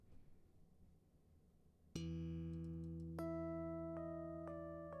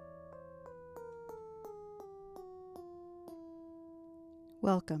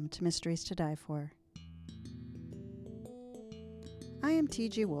Welcome to Mysteries to Die For. I am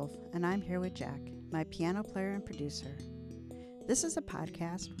T.G. Wolf, and I'm here with Jack, my piano player and producer. This is a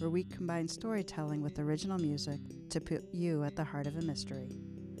podcast where we combine storytelling with original music to put you at the heart of a mystery.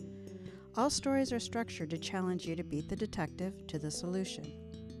 All stories are structured to challenge you to beat the detective to the solution.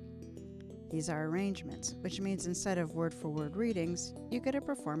 These are arrangements, which means instead of word-for-word readings, you get a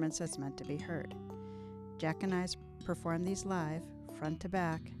performance that's meant to be heard. Jack and I perform these live, front to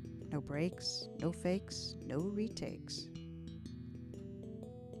back, no breaks, no fakes, no retakes.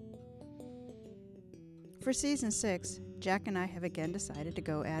 For Season 6, Jack and I have again decided to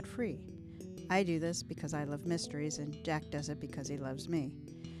go ad-free. I do this because I love mysteries, and Jack does it because he loves me.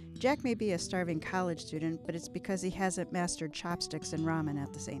 Jack may be a starving college student, but it's because he hasn't mastered chopsticks and ramen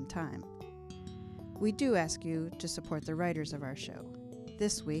at the same time. We do ask you to support the writers of our show.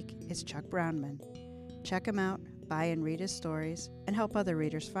 This week, it's Chuck Brownman. Check him out, buy and read his stories, and help other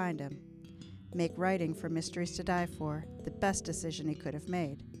readers find him. Make writing for Mysteries to Die For the best decision he could have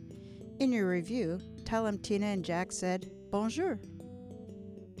made. In your review, tell him Tina and Jack said, bonjour.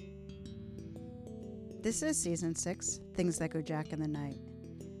 This is Season 6, Things That Go Jack in the Night.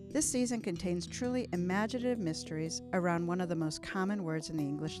 This season contains truly imaginative mysteries around one of the most common words in the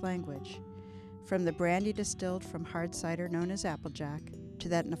English language. From the brandy distilled from hard cider known as Applejack, to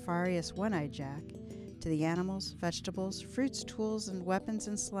that nefarious one-eyed Jack, to the animals, vegetables, fruits, tools, and weapons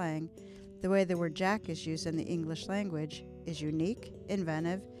and slang, the way the word Jack is used in the English language is unique,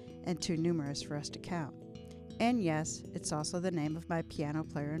 inventive, and too numerous for us to count. And yes, it's also the name of my piano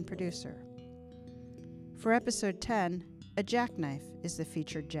player and producer. For episode 10, a jackknife is the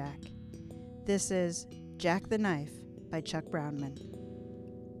featured Jack. This is Jack the Knife by Chuck Brownman.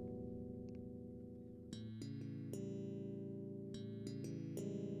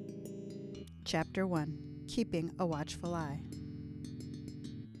 Chapter 1, Keeping a Watchful Eye.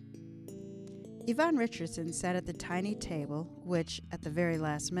 Yvonne Richardson sat at the tiny table, which, at the very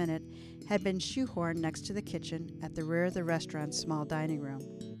last minute, had been shoehorned next to the kitchen at the rear of the restaurant's small dining room.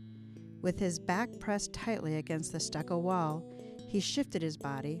 With his back pressed tightly against the stucco wall, he shifted his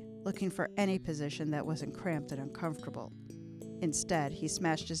body, looking for any position that wasn't cramped and uncomfortable. Instead, he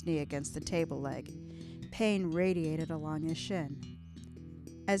smashed his knee against the table leg. Pain radiated along his shin.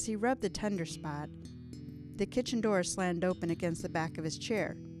 As he rubbed the tender spot, the kitchen door slammed open against the back of his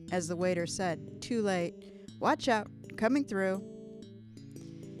chair, as the waiter said, "Too late. Watch out, coming through."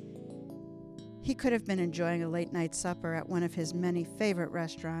 He could have been enjoying a late-night supper at one of his many favorite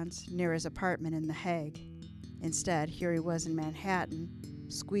restaurants near his apartment in The Hague. Instead, here he was in Manhattan,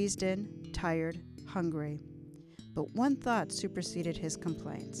 squeezed in, tired, hungry. But one thought superseded his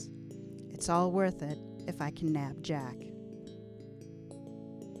complaints. It's all worth it if I can nab Jack.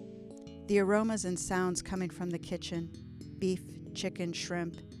 The aromas and sounds coming from the kitchen, beef, chicken,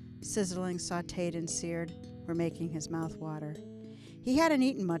 shrimp, sizzling, sautéed, and seared, were making his mouth water. He hadn't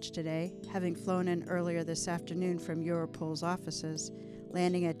eaten much today, having flown in earlier this afternoon from Europol's offices,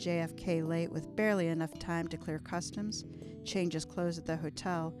 landing at JFK late with barely enough time to clear customs, change his clothes at the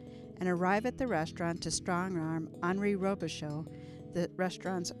hotel, and arrive at the restaurant to strong-arm Henri Robichaud, the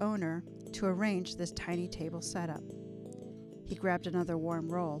restaurant's owner, to arrange this tiny table setup. He grabbed another warm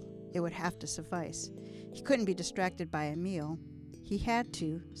roll. It would have to suffice. He couldn't be distracted by a meal. He had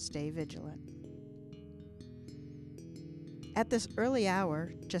to stay vigilant. At this early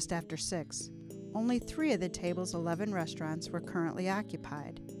hour, just after 6, only 3 of the table's 11 restaurants were currently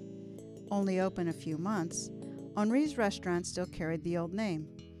occupied. Only open a few months, Henri's restaurant still carried the old name,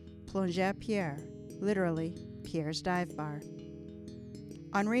 Plongeur Pierre, literally Pierre's Dive Bar.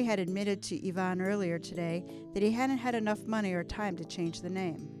 Henri had admitted to Yvonne earlier today that he hadn't had enough money or time to change the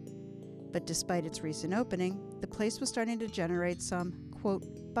name. But despite its recent opening, the place was starting to generate some,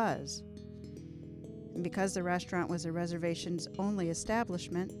 quote, buzz. And because the restaurant was a reservations-only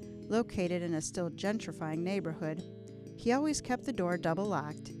establishment located in a still gentrifying neighborhood, he always kept the door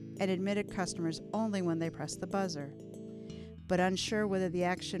double-locked and admitted customers only when they pressed the buzzer. But unsure whether the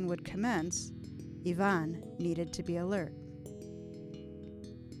action would commence, Yvonne needed to be alert.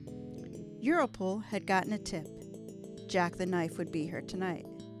 Europol had gotten a tip. Jack the Knife would be here tonight.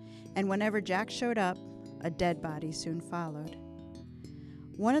 And whenever Jack showed up, a dead body soon followed.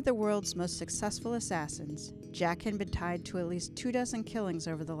 One of the world's most successful assassins, Jack had been tied to at least 24 killings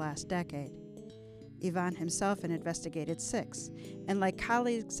over the last decade. Yvonne himself had investigated 6, and like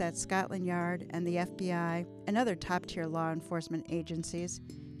colleagues at Scotland Yard and the FBI and other top-tier law enforcement agencies,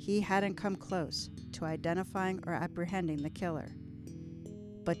 he hadn't come close to identifying or apprehending the killer.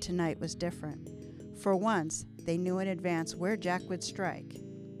 But tonight was different. For once, they knew in advance where Jack would strike.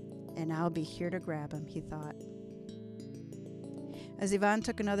 And I'll be here to grab him, he thought. As Ivan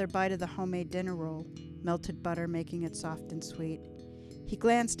took another bite of the homemade dinner roll, melted butter making it soft and sweet, he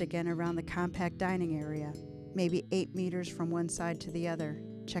glanced again around the compact dining area, maybe 8 meters from one side to the other,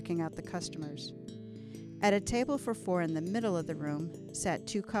 checking out the customers. At a table for 4 in the middle of the room sat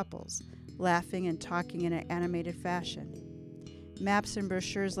 2 couples, laughing and talking in an animated fashion. Maps and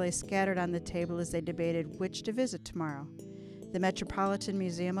brochures lay scattered on the table as they debated which to visit tomorrow, the Metropolitan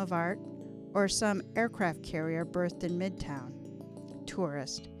Museum of Art or some aircraft carrier berthed in Midtown.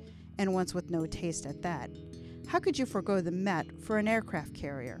 Tourist, and once with no taste at that. How could you forego the Met for an aircraft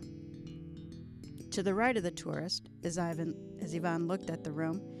carrier? To the right of the tourist, as Ivan looked at the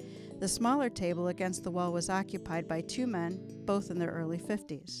room, the smaller table against the wall was occupied by 2 men, both in their early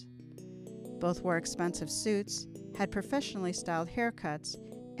 50s. Both wore expensive suits, had professionally styled haircuts,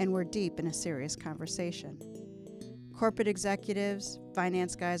 and were deep in a serious conversation. Corporate executives,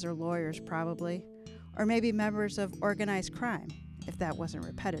 finance guys or lawyers probably, or maybe members of organized crime, if that wasn't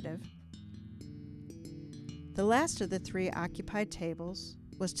repetitive. The last of the 3 occupied tables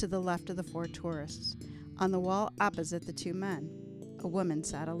was to the left of the 4 tourists. On the wall opposite the 2 men, a woman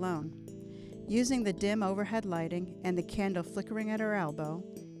sat alone. Using the dim overhead lighting and the candle flickering at her elbow,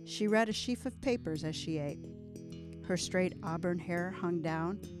 she read a sheaf of papers as she ate. Her straight auburn hair hung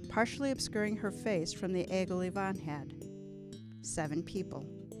down, partially obscuring her face from the angle Ivan had. 7 people.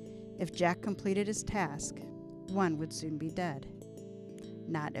 If Jack completed his task, 1 would soon be dead.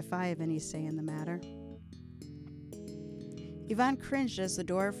 Not if I have any say in the matter. Ivan cringed as the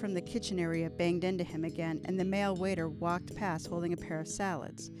door from the kitchen area banged into him again and the male waiter walked past holding a pair of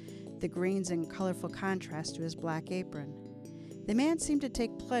salads, the greens in colorful contrast to his black apron. The man seemed to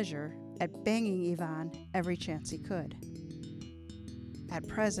take pleasure at banging Ivan every chance he could. At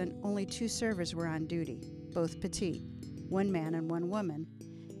present, only 2 servers were on duty, both petite, 1 man and 1 woman,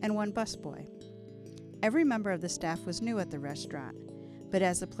 and 1 busboy. Every member of the staff was new at the restaurant, but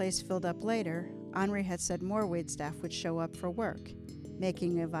as the place filled up later, Henri had said more waitstaff would show up for work,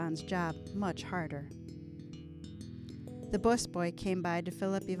 making Ivan's job much harder. The busboy came by to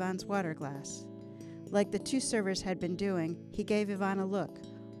fill up Ivan's water glass. Like the 2 servers had been doing, he gave Ivan a look,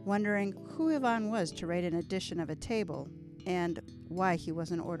 wondering who Ivan was to rate an addition of a table, and why he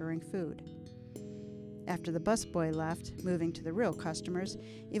wasn't ordering food. After the busboy left, moving to the real customers,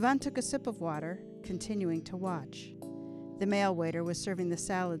 Ivan took a sip of water, continuing to watch. The male waiter was serving the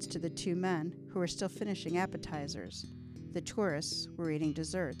salads to the 2 men, who were still finishing appetizers. The tourists were eating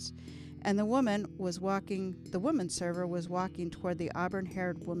desserts, and the woman server was walking toward the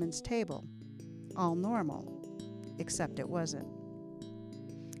auburn-haired woman's table. All normal, except it wasn't.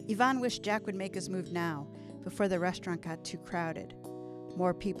 Ivan wished Jack would make his move now, before the restaurant got too crowded.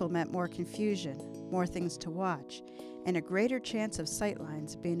 More people meant more confusion, more things to watch, and a greater chance of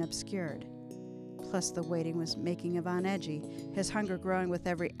sightlines being obscured. Plus, the waiting was making Ivan edgy, his hunger growing with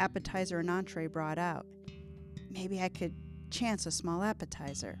every appetizer and entree brought out. Maybe I could chance a small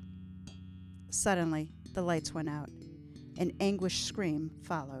appetizer. Suddenly, the lights went out. An anguished scream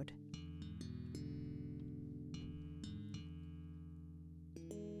followed.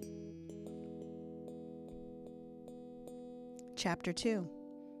 Chapter 2.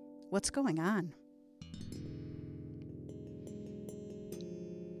 What's going on?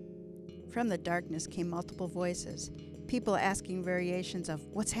 From the darkness came multiple voices, people asking variations of,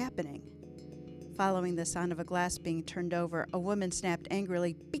 "What's happening?" Following the sound of a glass being turned over, a woman snapped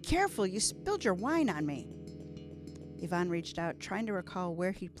angrily, "Be careful, you spilled your wine on me." Ivan reached out, trying to recall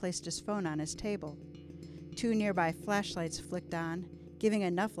where he'd placed his phone on his table. 2 nearby flashlights flicked on, giving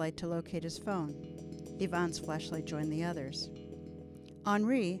enough light to locate his phone. Ivan's flashlight joined the others.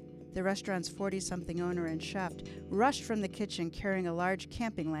 Henri, the restaurant's 40-something owner and chef, rushed from the kitchen carrying a large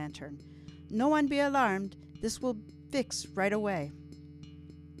camping lantern. "No one be alarmed. This will fix right away."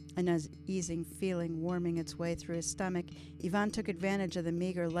 An uneasy feeling warming its way through his stomach, Ivan took advantage of the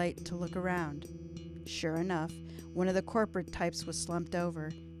meager light to look around. Sure enough, one of the corporate types was slumped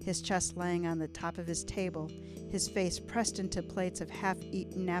over, his chest laying on the top of his table, his face pressed into plates of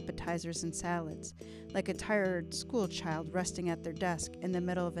half-eaten appetizers and salads, like a tired schoolchild resting at their desk in the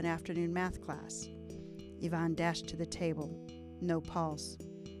middle of an afternoon math class. Ivan dashed to the table. No pulse.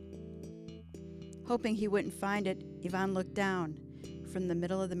 Hoping he wouldn't find it, Ivan looked down. From the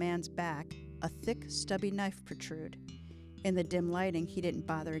middle of the man's back, a thick, stubby knife protrude. In the dim lighting, he didn't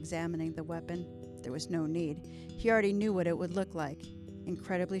bother examining the weapon. There was no need. He already knew what it would look like.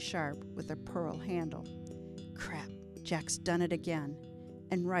 Incredibly sharp, with a pearl handle. Crap, Jack's done it again.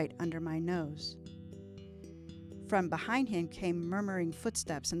 And right under my nose. From behind him came murmuring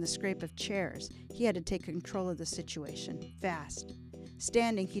footsteps and the scrape of chairs. He had to take control of the situation, fast.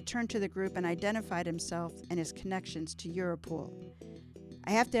 Standing, he turned to the group and identified himself and his connections to Europool.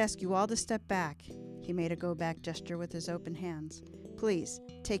 I have to ask you all to step back. He made a go-back gesture with his open hands. Please,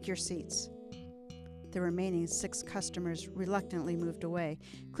 take your seats. The remaining 6 customers reluctantly moved away,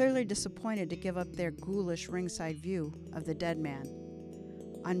 clearly disappointed to give up their ghoulish ringside view of the dead man.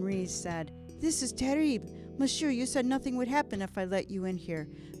 Henri said, "This is terrible. Monsieur, you said nothing would happen if I let you in here.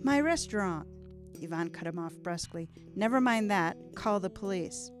 My restaurant." Ivan cut him off brusquely. "Never mind that. Call the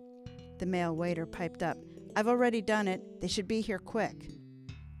police." The male waiter piped up. "I've already done it. They should be here quick."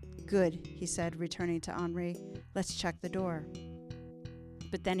 "Good," he said, returning to Henri. "Let's check the door."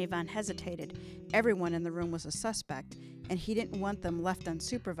 But then Ivan hesitated. Everyone in the room was a suspect, and he didn't want them left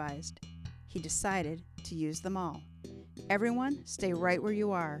unsupervised. He decided to use them all. "Everyone, stay right where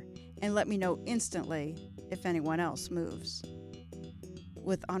you are, and let me know instantly if anyone else moves."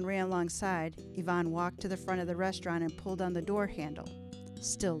 With Henri alongside, Ivan walked to the front of the restaurant and pulled on the door handle.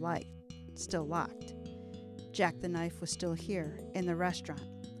 Still locked. Jack the knife was still here, in the restaurant.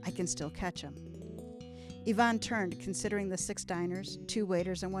 I can still catch him. Ivan turned, considering the 6 diners, 2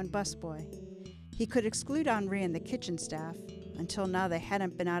 waiters, and 1 busboy. He could exclude Henri and the kitchen staff. Until now, they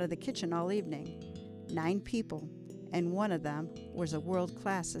hadn't been out of the kitchen all evening. 9 people, and one of them was a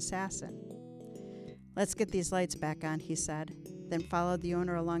world-class assassin. "Let's get these lights back on," he said, then followed the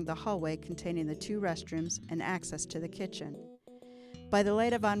owner along the hallway containing the 2 restrooms and access to the kitchen. By the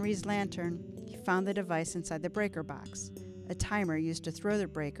light of Henri's lantern, he found the device inside the breaker box, a timer used to throw the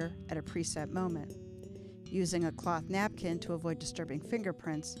breaker at a preset moment. Using a cloth napkin to avoid disturbing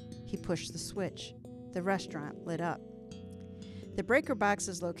fingerprints, he pushed the switch. The restaurant lit up. The breaker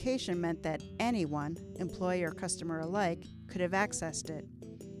box's location meant that anyone, employee or customer alike, could have accessed it.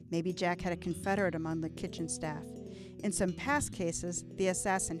 Maybe Jack had a confederate among the kitchen staff. In some past cases, the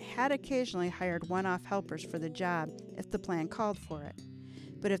assassin had occasionally hired one-off helpers for the job if the plan called for it.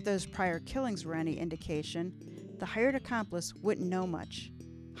 But if those prior killings were any indication, the hired accomplice wouldn't know much,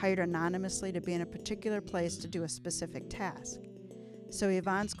 hired anonymously to be in a particular place to do a specific task. So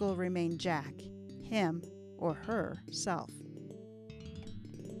Ivan's goal remained Jack, him or herself.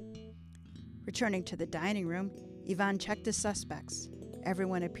 Returning to the dining room, Ivan checked his suspects.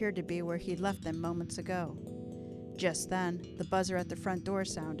 Everyone appeared to be where he'd left them moments ago. Just then, the buzzer at the front door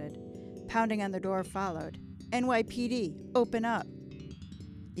sounded. Pounding on the door followed. "NYPD, open up!"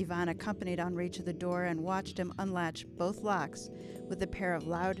 Ivan accompanied Henri to the door and watched him unlatch both locks with a pair of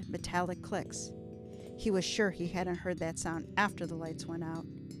loud, metallic clicks. He was sure he hadn't heard that sound after the lights went out,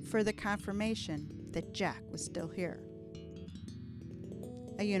 further confirmation that Jack was still here.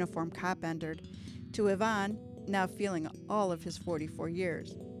 A uniformed cop entered. To Ivan, now feeling all of his 44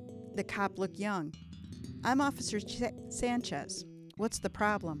 years. The cop looked young. "I'm Officer Sanchez. What's the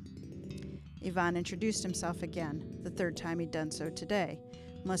problem?" Ivan introduced himself again, the 3rd time he'd done so today.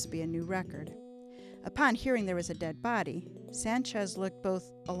 Must be a new record. Upon hearing there was a dead body, Sanchez looked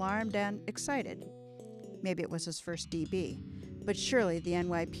both alarmed and excited. Maybe it was his first DB, but surely the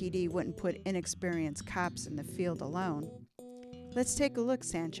NYPD wouldn't put inexperienced cops in the field alone. "Let's take a look,"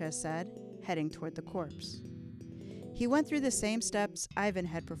 Sanchez said, heading toward the corpse. He went through the same steps Ivan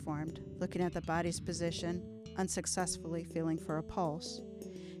had performed, looking at the body's position, unsuccessfully feeling for a pulse.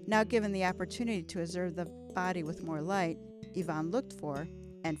 Now given the opportunity to observe the body with more light, Ivan looked for,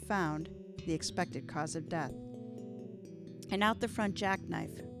 and found, the expected cause of death. An out-the-front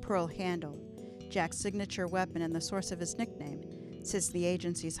jackknife, pearl handle, Jack's signature weapon and the source of his nickname, since the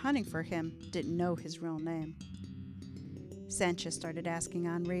agencies hunting for him didn't know his real name. Sanchez started asking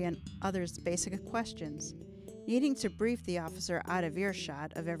Henri and others basic questions. Needing to brief the officer out of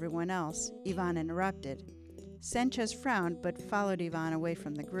earshot of everyone else, Ivan interrupted. Sanchez frowned but followed Ivan away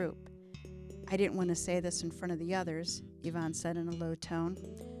from the group. "I didn't want to say this in front of the others," Ivan said in a low tone,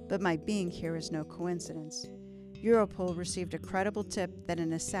 "but my being here is no coincidence. Europol received a credible tip that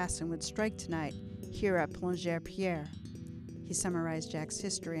an assassin would strike tonight here at Plongère-Pierre." He summarized Jack's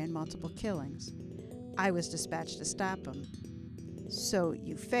history and multiple killings. "I was dispatched to stop him." "So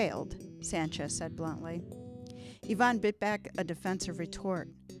you failed," Sanchez said bluntly. Ivan bit back a defensive retort.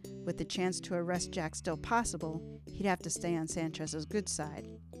 With the chance to arrest Jack still possible, he'd have to stay on Sanchez's good side.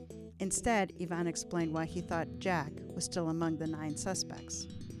 Instead, Ivan explained why he thought Jack was still among the 9 suspects.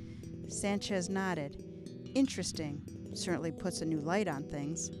 Sanchez nodded. "Interesting. Certainly puts a new light on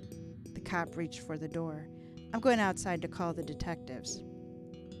things." The cop reached for the door. "I'm going outside to call the detectives."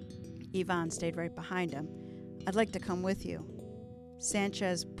 Ivan stayed right behind him. "I'd like to come with you."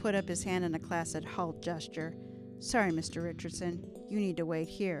 Sanchez put up his hand in a classic halt gesture. "Sorry, Mr. Richardson. You need to wait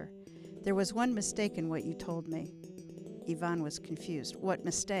here. There was one mistake in what you told me." Ivan was confused. "What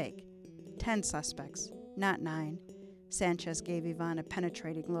mistake?" 10 suspects, not 9. Sanchez gave Ivan a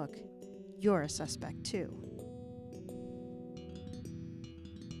penetrating look. "You're a suspect, too."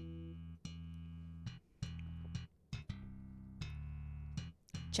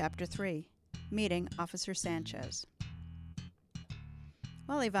 Chapter 3. Meeting Officer Sanchez.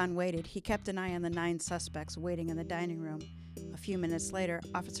 While Ivan waited, he kept an eye on the 9 suspects waiting in the dining room. A few minutes later,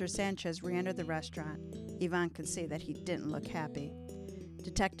 Officer Sanchez re-entered the restaurant. Ivan could see that he didn't look happy.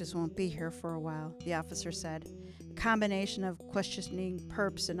 "Detectives won't be here for a while," the officer said. "Combination of questioning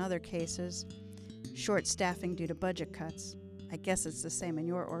perps in other cases. Short staffing due to budget cuts. I guess it's the same in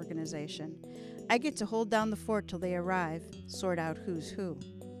your organization. I get to hold down the fort till they arrive, sort out who's who."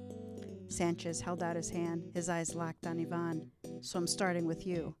 Sanchez held out his hand, his eyes locked on Ivan. "So I'm starting with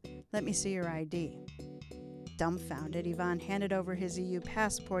you. Let me see your ID." Dumbfounded, Ivan handed over his EU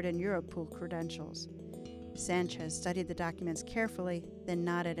passport and Europool credentials. Sanchez studied the documents carefully, then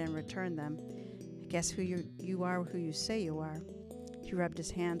nodded and returned them. "I guess you are who you say you are." He rubbed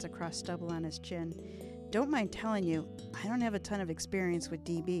his hands across stubble on his chin. "Don't mind telling you, I don't have a ton of experience with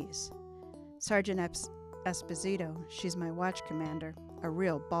DBs. Sergeant Esposito, she's my watch commander, a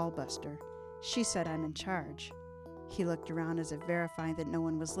real ballbuster. She said I'm in charge." He looked around as if verifying that no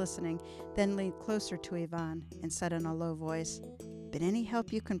one was listening, then leaned closer to Ivan and said in a low voice, "But any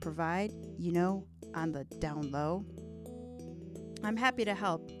help you can provide, on the down low?" "I'm happy to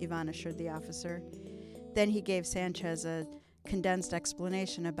help," Ivan assured the officer. Then he gave Sanchez a condensed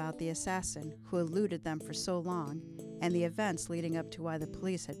explanation about the assassin who eluded them for so long and the events leading up to why the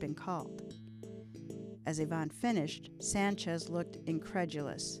police had been called. As Ivan finished, Sanchez looked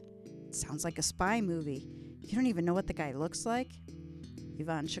incredulous. "It sounds like a spy movie. You don't even know what the guy looks like?"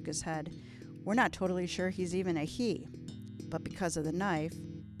 Ivan shook his head. "We're not totally sure he's even a he. But because of the knife,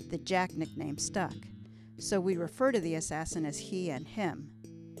 the Jack nickname stuck. So we refer to the assassin as he and him.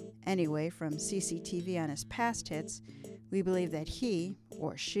 Anyway, from CCTV on his past hits, we believe that he,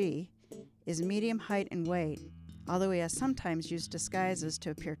 or she, is medium height and weight, although he has sometimes used disguises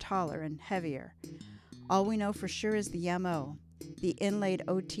to appear taller and heavier. All we know for sure is the MO, the inlaid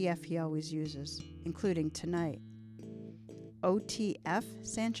OTF he always uses, including tonight." "OTF?"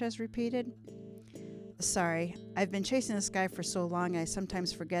 Sanchez repeated. "Sorry, I've been chasing this guy for so long I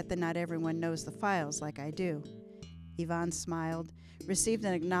sometimes forget that not everyone knows the files like I do." Ivan smiled, received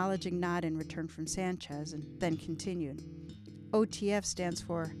an acknowledging nod in return from Sanchez, and then continued. "OTF stands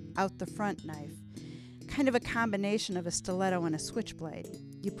for out the front knife. Kind of a combination of a stiletto and a switchblade.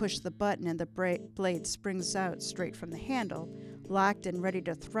 You push the button and the blade springs out straight from the handle, locked and ready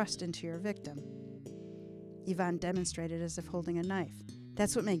to thrust into your victim." Ivan demonstrated as if holding a knife.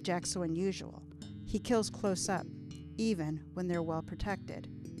 "That's what makes Jack so unusual. He kills close up, even when they're well protected."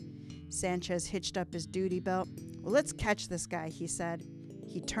 Sanchez hitched up his duty belt. "Well, let's catch this guy," he said.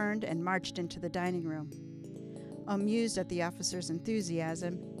 He turned and marched into the dining room. Amused at the officer's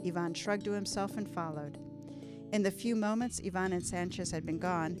enthusiasm, Ivan shrugged to himself and followed. In the few moments Ivan and Sanchez had been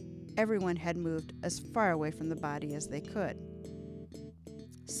gone, everyone had moved as far away from the body as they could.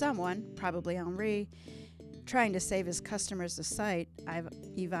 Someone, probably Henri, trying to save his customers the sight,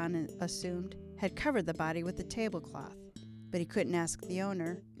 Ivan assumed, had covered the body with a tablecloth, but he couldn't ask the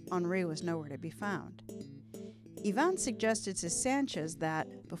owner. Henri was nowhere to be found. Ivan suggested to Sanchez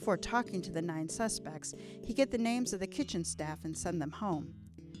that, before talking to the 9 suspects, he get the names of the kitchen staff and send them home.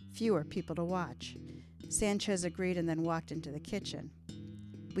 Fewer people to watch. Sanchez agreed and then walked into the kitchen.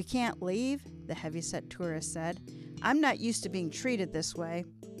 "We can't leave," the heavyset tourist said. "I'm not used to being treated this way."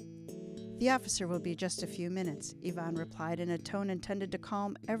 "The officer will be just a few minutes," Ivan replied in a tone intended to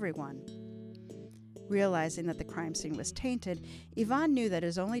calm everyone. Realizing that the crime scene was tainted, Ivan knew that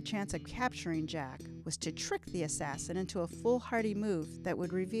his only chance of capturing Jack was to trick the assassin into a foolhardy move that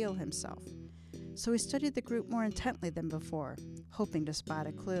would reveal himself. So he studied the group more intently than before, hoping to spot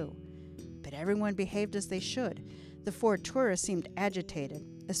a clue. But everyone behaved as they should. The 4 tourists seemed agitated,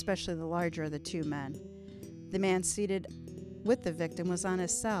 especially the larger of the 2 men. The man seated with the victim was on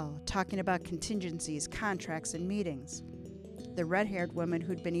his cell, talking about contingencies, contracts, and meetings. The red-haired woman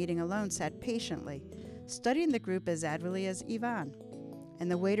who'd been eating alone sat patiently, studying the group as avidly as Ivan. And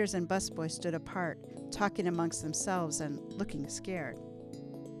the waiters and busboys stood apart, talking amongst themselves and looking scared.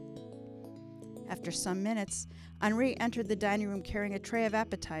 After some minutes, Henri entered the dining room carrying a tray of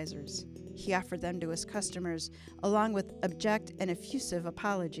appetizers. He offered them to his customers, along with abject and effusive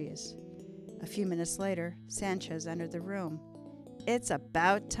apologies. A few minutes later, Sanchez entered the room. "It's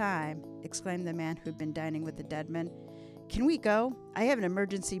about time," exclaimed the man who'd been dining with the dead man. "Can we go? I have an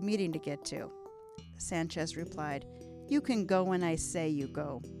emergency meeting to get to." Sanchez replied, "You can go when I say you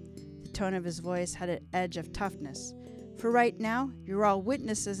go." The tone of his voice had an edge of toughness. "For right now, you're all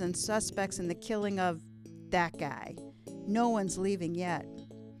witnesses and suspects in the killing of that guy. No one's leaving yet."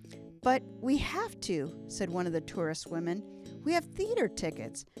 "But we have to," said one of the tourist women. "We have theater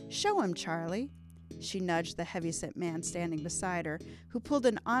tickets. Show him, Charlie." She nudged the heavyset man standing beside her, who pulled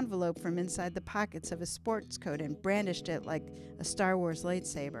an envelope from inside the pockets of his sports coat and brandished it like a Star Wars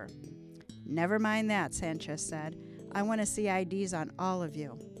lightsaber. "Never mind that," Sanchez said. "I want to see IDs on all of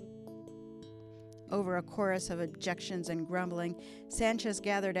you." Over a chorus of objections and grumbling, Sanchez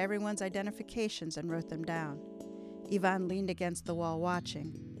gathered everyone's identifications and wrote them down. Ivan leaned against the wall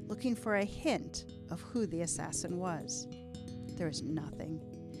watching, looking for a hint of who the assassin was. There was nothing.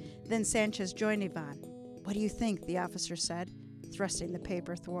 Then Sanchez joined Ivan. "What do you think?" the officer said, thrusting the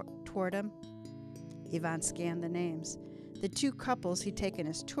paper toward him. Ivan scanned the names. The two couples he'd taken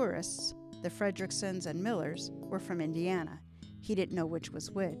as tourists, the Fredricksons and Millers, were from Indiana. He didn't know which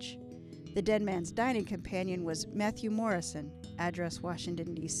was which. The dead man's dining companion was Matthew Morrison, address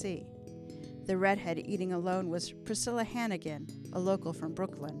Washington, D.C. The redhead eating alone was Priscilla Hannigan, a local from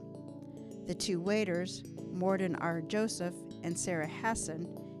Brooklyn. The two waiters, Morden R. Joseph and Sarah Hassan,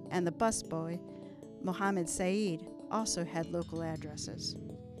 and the busboy, Mohammed Saeed, also had local addresses.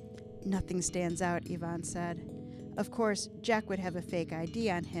 "Nothing stands out," Ivan said. "Of course, Jack would have a fake ID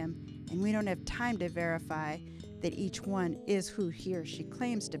on him, and we don't have time to verify that each one is who he or she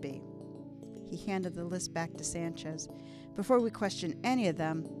claims to be." He handed the list back to Sanchez. "Before we question any of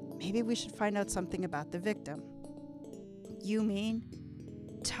them, maybe we should find out something about the victim." "You mean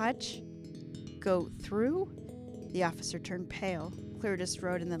touch? Go through?" The officer turned pale, cleared his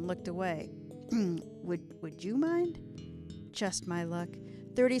throat, and then looked away. Would you mind?" "Just my luck.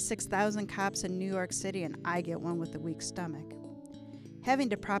 36,000 cops in New York City, and I get one with a weak stomach." Having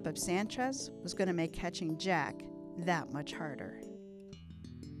to prop up Sanchez was going to make catching Jack that much harder.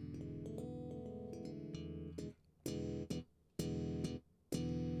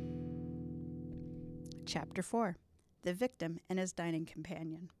 Chapter 4. The Victim and His Dining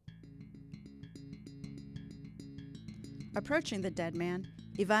Companion. Approaching the dead man,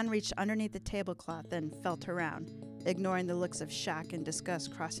 Ivan reached underneath the tablecloth and felt around, ignoring the looks of shock and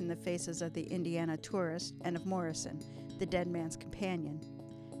disgust crossing the faces of the Indiana tourist and of Morrison, the dead man's companion.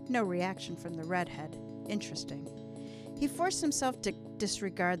 No reaction from the redhead. Interesting. He forced himself to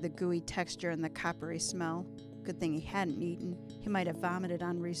disregard the gooey texture and the coppery smell. Good thing he hadn't eaten. He might have vomited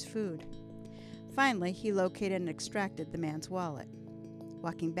Henri's food. Finally, he located and extracted the man's wallet.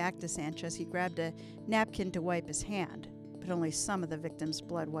 Walking back to Sanchez, he grabbed a napkin to wipe his hand, but only some of the victim's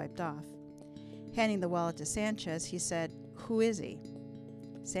blood wiped off. Handing the wallet to Sanchez, he said, "Who is he?"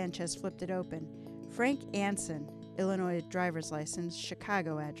 Sanchez flipped it open. "Frank Anson, Illinois driver's license,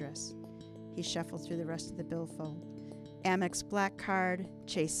 Chicago address." He shuffled through the rest of the billfold. Amex Black Card,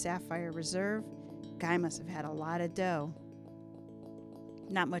 Chase Sapphire Reserve. Guy must have had a lot of dough.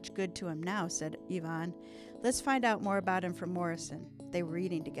 "Not much good to him now," said Ivan. "Let's find out more about him from Morrison." They were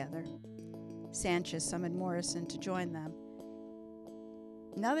eating together. Sanchez summoned Morrison to join them.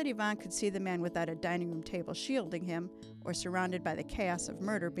 Now that Ivan could see the man without a dining room table shielding him, or surrounded by the chaos of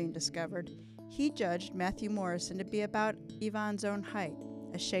murder being discovered, he judged Matthew Morrison to be about Ivan's own height,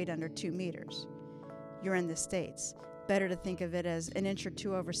 a shade under 2 meters. "You're in the States. Better to think of it as an inch or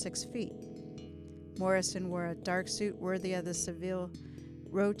two over 6 feet. Morrison wore a dark suit worthy of the Seville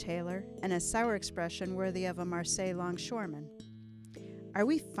road tailor and a sour expression worthy of a Marseille longshoreman. "Are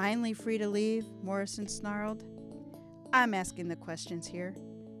we finally free to leave?" Morrison snarled. "I'm asking the questions here,"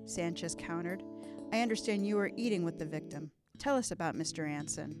 Sanchez countered. "I understand you were eating with the victim. Tell us about Mr.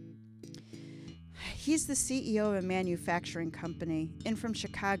 Anson." "He's the CEO of a manufacturing company, in from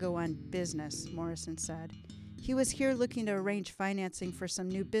Chicago on business," Morrison said. "He was here looking to arrange financing for some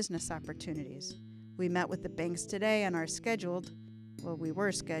new business opportunities. We met with the banks today and we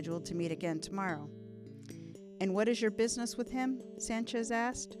were scheduled to meet again tomorrow." "And what is your business with him?" Sanchez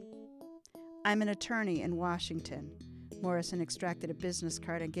asked. "I'm an attorney in Washington." Morrison extracted a business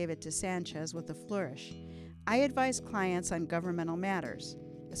card and gave it to Sanchez with a flourish. "I advise clients on governmental matters.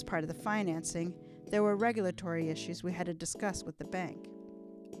 As part of the financing, there were regulatory issues we had to discuss with the bank."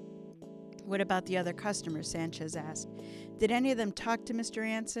 "What about the other customers?" Sanchez asked. "Did any of them talk to Mr.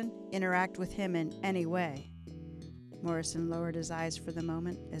 Anson, interact with him in any way?" Morrison lowered his eyes for the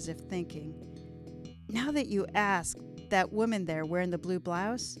moment, as if thinking. "Now that you ask, that woman there wearing the blue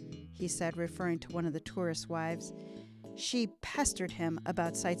blouse," he said, referring to one of the tourist wives, "she pestered him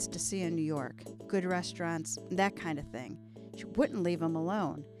about sights to see in New York, good restaurants, that kind of thing. She wouldn't leave him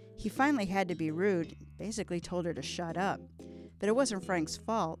alone. He finally had to be rude, basically told her to shut up. But it wasn't Frank's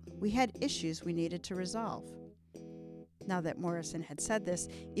fault. We had issues we needed to resolve." Now that Morrison had said this,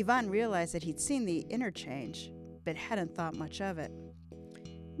 Ivan realized that he'd seen the interchange, but hadn't thought much of it.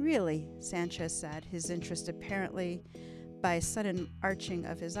 "Really?" Sanchez said, his interest apparently by a sudden arching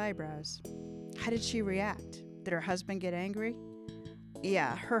of his eyebrows. "How did she react? Did her husband get angry?"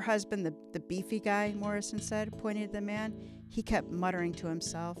 Yeah, her husband, the beefy guy, Morrison said, pointing at the man. He kept muttering to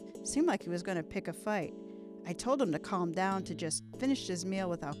himself. Seemed like he was going to pick a fight. I told him to calm down, to just finish his meal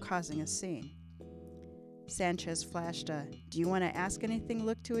without causing a scene. Sanchez flashed a, "Do you want to ask anything?"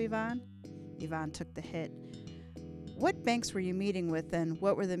 look to Ivan. Ivan took the hit. "What banks were you meeting with, and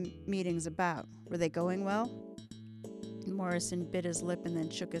what were the meetings about? Were they going well?" Morrison bit his lip and then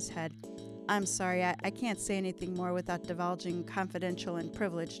shook his head. "I'm sorry, I can't say anything more without divulging confidential and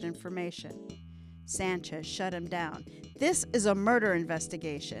privileged information." Sanchez shut him down. "This is a murder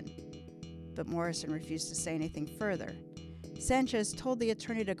investigation." But Morrison refused to say anything further. Sanchez told the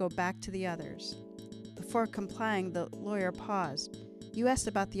attorney to go back to the others. Before complying, the lawyer paused. "You asked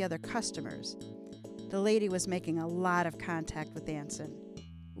about the other customers." The lady was making a lot of contact with Anson.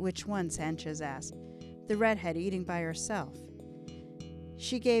 "Which one?" Sanchez asked. "The redhead eating by herself."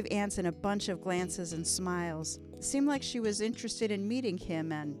 She gave Anson a bunch of glances and smiles. It seemed like she was interested in meeting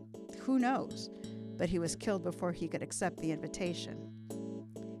him, and who knows? But he was killed before he could accept the invitation.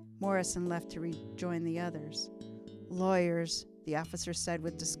 Morrison left to rejoin the others. "Lawyers," the officer said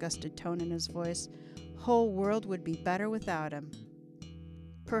with disgusted tone in his voice. "Whole world would be better without him."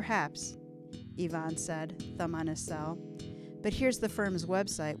 "Perhaps," Ivan said, thumb on his cell. "But here's the firm's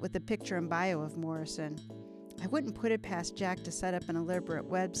website with the picture and bio of Morrison. I wouldn't put it past Jack to set up an elaborate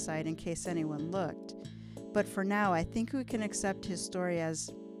website in case anyone looked. But for now, I think we can accept his story as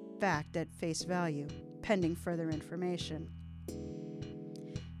fact at face value, pending further information."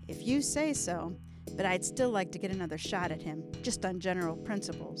 "If you say so, but I'd still like to get another shot at him, just on general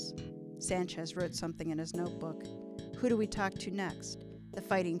principles." Sanchez wrote something in his notebook. "Who do we talk to next? The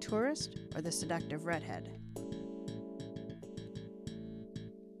fighting tourist or the seductive redhead?"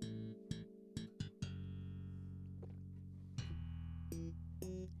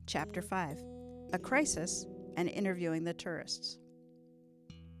 Chapter 5. A Crisis and Interviewing the Tourists.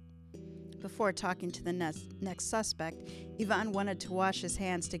 Before talking to the next suspect, Ivan wanted to wash his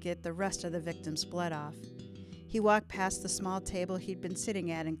hands to get the rest of the victim's blood off. He walked past the small table he'd been sitting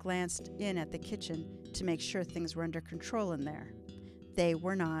at and glanced in at the kitchen to make sure things were under control in there. They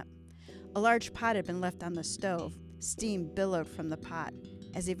were not. A large pot had been left on the stove. Steam billowed from the pot.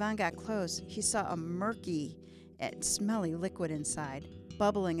 As Ivan got close, he saw a murky and smelly liquid inside,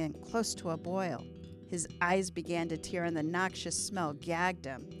 bubbling and close to a boil. His eyes began to tear and the noxious smell gagged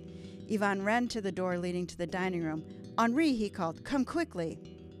him. Ivan ran to the door leading to the dining room. "Henri," he called, "come quickly."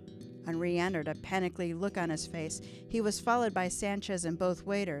 Henri entered, a panicky look on his face. He was followed by Sanchez and both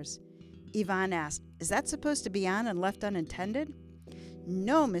waiters. Ivan asked, "Is that supposed to be on and left unattended?"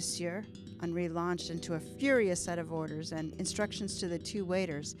 "No, monsieur." Henri launched into a furious set of orders and instructions to the two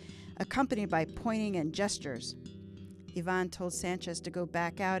waiters, accompanied by pointing and gestures. Ivan told Sanchez to go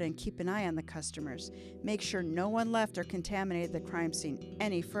back out and keep an eye on the customers, make sure no one left or contaminated the crime scene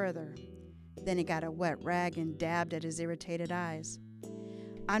any further. Then he got a wet rag and dabbed at his irritated eyes.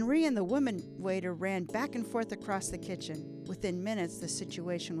 Henri and the woman waiter ran back and forth across the kitchen. Within minutes, the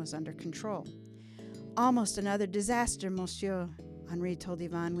situation was under control. "Almost another disaster, monsieur," Henri told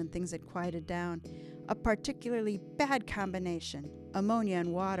Ivan when things had quieted down. "A particularly bad combination. Ammonia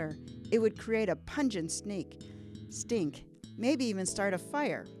and water. It would create a pungent stink, maybe even start a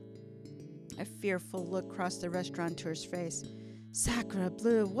fire." A fearful look crossed the restaurateur's face. "Sacre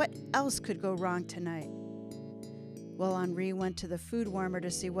bleu, what else could go wrong tonight?" While Henri went to the food warmer to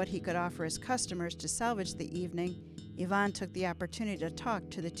see what he could offer his customers to salvage the evening, Ivan took the opportunity to talk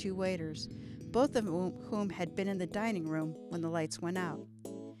to the two waiters, both of whom had been in the dining room when the lights went out.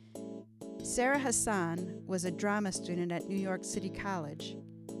 Sarah Hassan was a drama student at New York City College.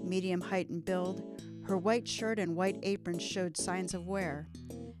 Medium height and build, her white shirt and white apron showed signs of wear.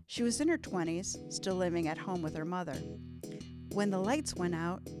 She was in her 20s, still living at home with her mother. "When the lights went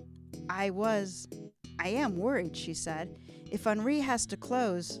out, I am worried," she said. "If Henri has to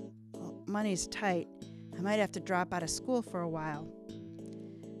close, well, money's tight. I might have to drop out of school for a while."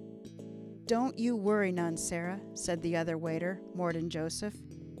 "Don't you worry none, Sarah," said the other waiter, Morden Joseph.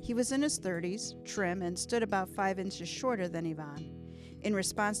 He was in his 30s, trim, and stood about 5 inches shorter than Ivan. In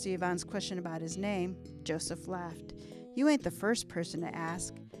response to Ivan's question about his name, Joseph laughed. "You ain't the first person to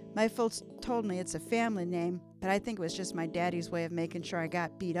ask. My folks told me it's a family name, but I think it was just my daddy's way of making sure I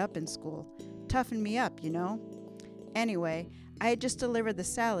got beat up in school. Toughened me up, you know. Anyway, I had just delivered the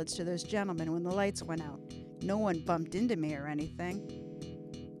salads to those gentlemen when the lights went out. No one bumped into me or anything."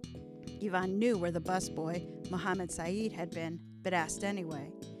 Ivan knew where the busboy, Mohammed Saeed, had been, but asked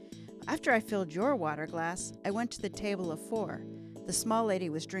anyway. "After I filled your water glass, I went to the table of 4. The small lady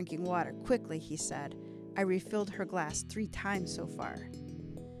was drinking water quickly," he said. "I refilled her glass 3 times so far."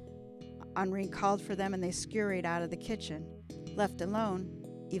 Henri called for them and they scurried out of the kitchen. Left alone,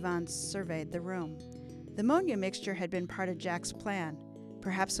 Ivan surveyed the room. The ammonia mixture had been part of Jack's plan,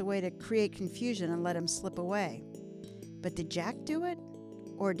 perhaps a way to create confusion and let him slip away. But did Jack do it?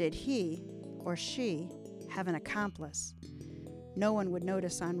 Or did he, or she, have an accomplice? No one would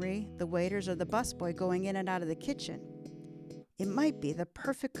notice Henri, the waiters, or the busboy going in and out of the kitchen. It might be the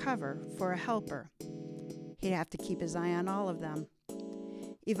perfect cover for a helper. He'd have to keep his eye on all of them.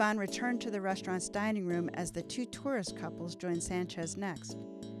 Ivan returned to the restaurant's dining room as the two tourist couples joined Sanchez next.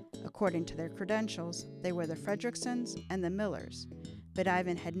 According to their credentials, they were the Fredricksons and the Millers, but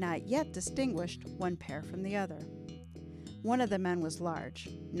Ivan had not yet distinguished one pair from the other. One of the men was large,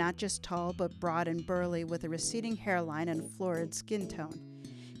 not just tall, but broad and burly with a receding hairline and florid skin tone.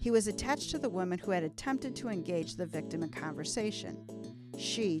 He was attached to the woman who had attempted to engage the victim in conversation.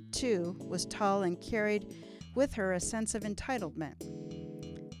 She, too, was tall and carried with her a sense of entitlement.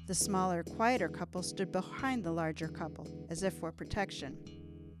 The smaller, quieter couple stood behind the larger couple, as if for protection.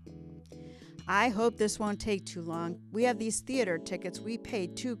 "I hope this won't take too long. We have these theater tickets we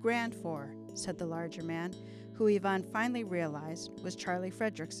paid $2,000 for," said the larger man, who Ivan finally realized was Charlie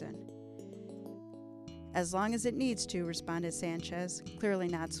Fredrickson. "As long as it needs to," responded Sanchez, clearly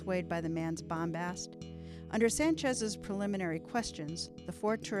not swayed by the man's bombast. Under Sanchez's preliminary questions, the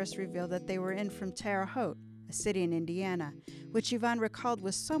four tourists revealed that they were in from Terre Haute, a city in Indiana, which Ivan recalled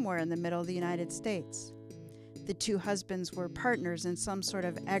was somewhere in the middle of the United States. The two husbands were partners in some sort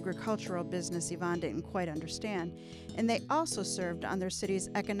of agricultural business Ivan didn't quite understand, and they also served on their city's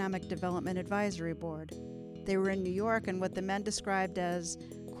Economic Development Advisory Board. They were in New York on what the men described as,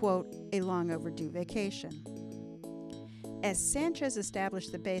 quote, a long overdue vacation. As Sanchez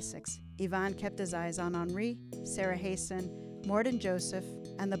established the basics, Ivan kept his eyes on Henri, Sarah Hasten, Morden Joseph,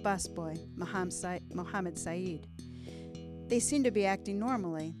 and the busboy, Mohammed Said. They seemed to be acting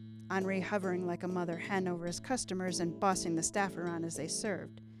normally, Henri hovering like a mother hen over his customers and bossing the staff around as they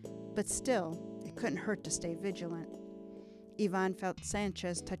served. But still, it couldn't hurt to stay vigilant. Ivan felt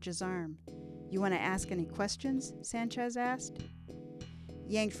Sanchez touch his arm. "You want to ask any questions?" Sanchez asked.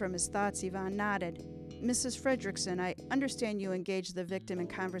 Yanked from his thoughts, Ivan nodded. "Mrs. Fredrickson, I understand you engaged the victim in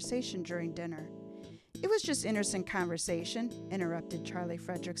conversation during dinner." "It was just innocent conversation," interrupted Charlie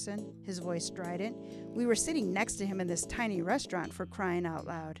Fredrickson, his voice strident. "We were sitting next to him in this tiny restaurant, for crying out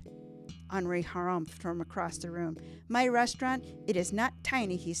loud." Henri harumphed from across the room. "My restaurant? It is not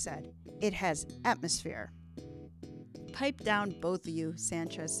tiny," he said. "It has atmosphere." "Pipe down, both of you,"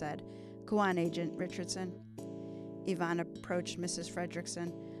 Sanchez said. "Go on, Agent Richardson." Ivan approached Mrs.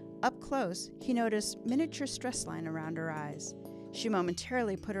 Fredrickson. Up close, he noticed miniature stress line around her eyes. She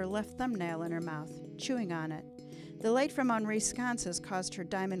momentarily put her left thumbnail in her mouth, chewing on it. The light from Henri's sconces caused her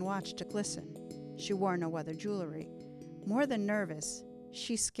diamond watch to glisten. She wore no other jewelry. More than nervous,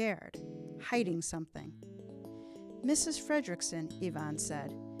 she scared, hiding something. "Mrs. Fredrickson," Ivan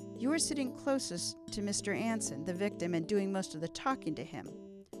said, "you were sitting closest to Mr. Anson, the victim, and doing most of the talking to him.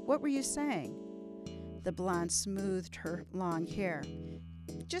 What were you saying?" The blonde smoothed her long hair.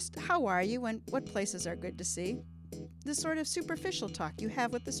 "Just how are you and what places are good to see? The sort of superficial talk you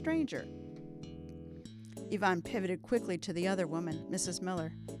have with the stranger." Ivan pivoted quickly to the other woman, Mrs.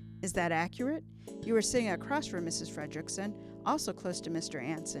 Miller. "Is that accurate? You were sitting across from Mrs. Fredrickson, also close to Mr.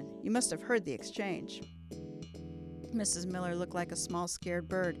 Anson. You must have heard the exchange." Mrs. Miller looked like a small scared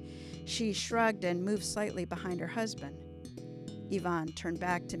bird. She shrugged and moved slightly behind her husband. Ivan turned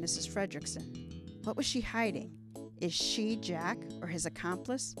back to Mrs. Fredrickson. What was she hiding? Is she Jack or his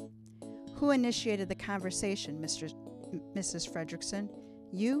accomplice? "Who initiated the conversation, Mrs. Fredrickson?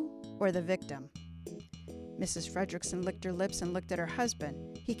 You or the victim?" Mrs. Fredrickson licked her lips and looked at her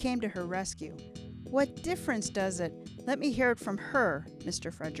husband. He came to her rescue. "What difference does it? Let me hear it from her,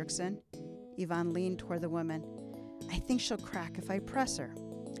 Mr. Fredrickson." Ivan leaned toward the woman. "I think she'll crack if I press her."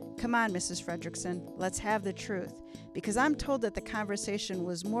 "Come on, Mrs. Fredrickson, let's have the truth, because I'm told that the conversation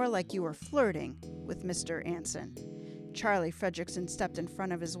was more like you were flirting with Mr. Anson." Charlie Fredrickson stepped in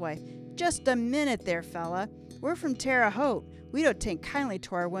front of his wife. "Just a minute there, fella. We're from Terre Haute. We don't take kindly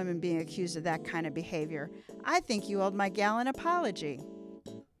to our women being accused of that kind of behavior. I think you owed my gal an apology."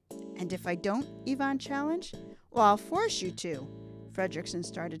 "And if I don't?" Ivan challenged. "Well, I'll force you to." Fredrickson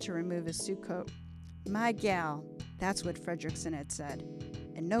started to remove his suit coat. "My gal," that's what Fredrickson had said,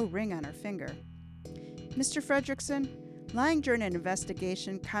 and no ring on her finger. "Mr. Fredrickson, lying during an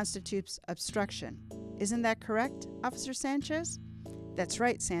investigation constitutes obstruction. Isn't that correct, Officer Sanchez?" "That's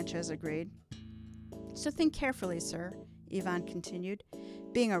right," Sanchez agreed. "So think carefully, sir," Ivan continued.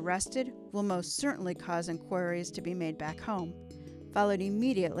 "Being arrested will most certainly cause inquiries to be made back home, followed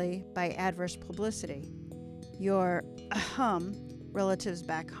immediately by adverse publicity. Your relatives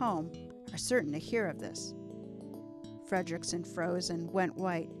back home are certain to hear of this." Fredrickson froze and went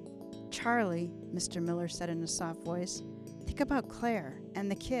white. "Charlie," Mr. Miller said in a soft voice, "think about Claire and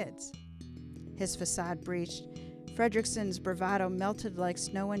the kids." His facade breached. Fredrickson's bravado melted like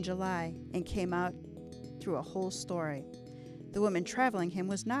snow in July and came out through a whole story. The woman traveling him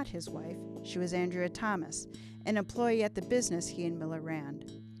was not his wife. She was Andrea Thomas, an employee at the business he and Miller ran.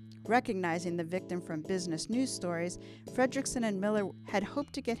 Recognizing the victim from business news stories, Fredrickson and Miller had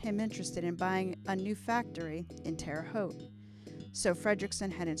hoped to get him interested in buying a new factory in Terre Haute. So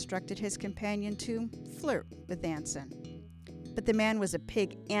Fredrickson had instructed his companion to flirt with Anson. "But the man was a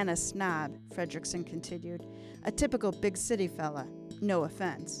pig and a snob," Fredrickson continued. "A typical big city fella. No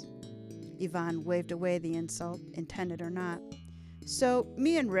offense." Yvonne waved away the insult, intended or not. "So,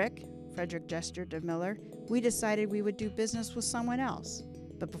 me and Rick," Frederick gestured to Miller, "we decided we would do business with someone else.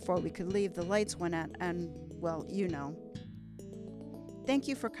 But before we could leave, the lights went out and, well, you know." "Thank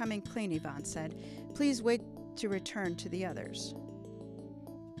you for coming clean," Yvonne said. "Please wait to return to the others."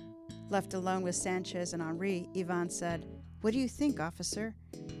 Left alone with Sanchez and Henri, Yvonne said, "What do you think, officer?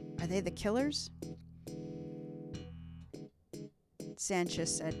 Are they the killers?"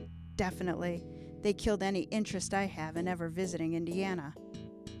 Sanchez said, "Definitely. They killed any interest I have in ever visiting Indiana."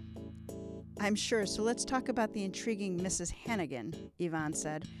 "I'm sure, so let's talk about the intriguing Mrs. Hannigan," Yvonne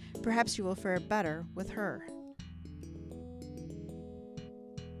said. "Perhaps you will fare better with her."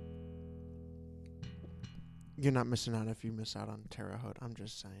 You're not missing out if you miss out on Terre Haute. I'm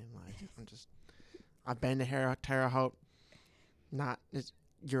just saying, I've been to Terre Haute.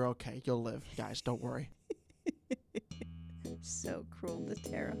 You're okay. You'll live, guys. Don't worry. So cruel to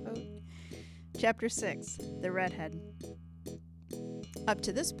Terre Haute. Chapter 6, The Redhead. Up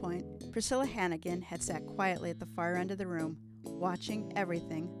to this point, Priscilla Hannigan had sat quietly at the far end of the room, watching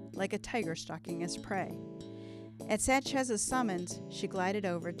everything like a tiger stalking its prey. At Sanchez's summons, she glided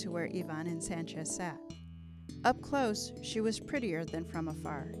over to where Yvonne and Sanchez sat. Up close, she was prettier than from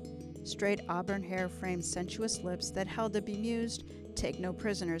afar. Straight auburn hair framed sensuous lips that held a bemused,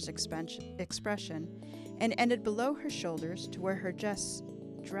 take-no-prisoners expression, and ended below her shoulders to where her dress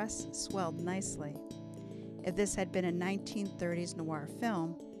swelled nicely. If this had been a 1930s noir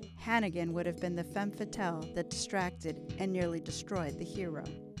film, Hannigan would have been the femme fatale that distracted and nearly destroyed the hero.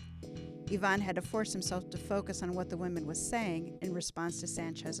 Yvonne had to force himself to focus on what the woman was saying in response to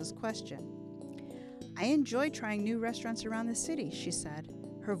Sanchez's question. "I enjoy trying new restaurants around the city," she said,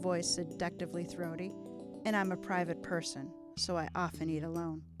 her voice seductively throaty, "and I'm a private person, so I often eat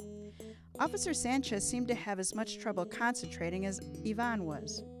alone." Officer Sanchez seemed to have as much trouble concentrating as Yvonne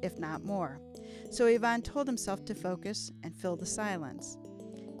was, if not more, so Yvonne told himself to focus and fill the silence.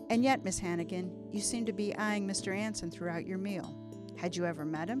 "And yet, Miss Hannigan, you seem to be eyeing Mr. Anson throughout your meal. Had you ever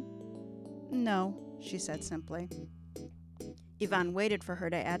met him?" "No," she said simply. Yvonne waited for her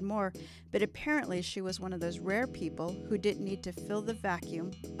to add more, but apparently she was one of those rare people who didn't need to fill the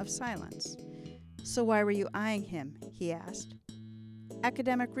vacuum of silence. "So why were you eyeing him?" he asked.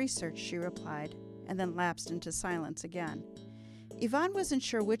 "Academic research," she replied, and then lapsed into silence again. Yvonne wasn't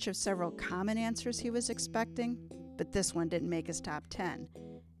sure which of several common answers he was expecting, but this one didn't make his top 10.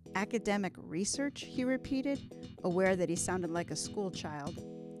 "Academic research?" he repeated, aware that he sounded like a schoolchild.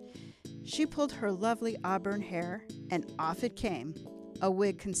 She pulled her lovely auburn hair, and off it came, a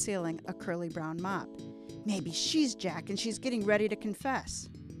wig concealing a curly brown mop. "Maybe she's Jack, and she's getting ready to confess."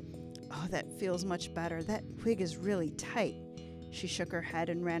 "Oh, that feels much better. That wig is really tight." She shook her head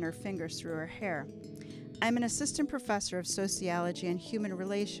and ran her fingers through her hair. "I'm an assistant professor of sociology and human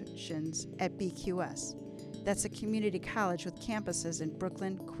relations at BQS. That's a community college with campuses in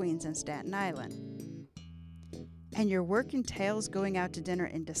Brooklyn, Queens, and Staten Island." "And your work entails going out to dinner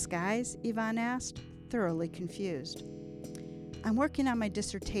in disguise?" Yvonne asked, thoroughly confused. "I'm working on my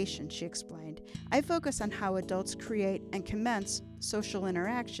dissertation," she explained. "I focus on how adults create and commence social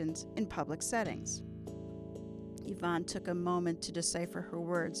interactions in public settings." Yvonne took a moment to decipher her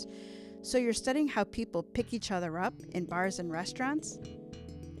words. "So you're studying how people pick each other up in bars and restaurants?"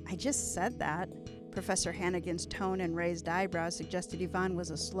 "I just said that." Professor Hannigan's tone and raised eyebrows suggested Yvonne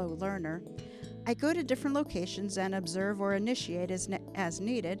was a slow learner. "I go to different locations and observe or initiate as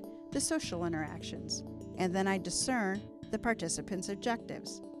needed the social interactions, and then I discern the participants'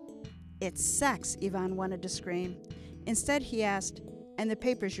 objectives." "It's sex," Yvonne wanted to scream. Instead, he asked, "And the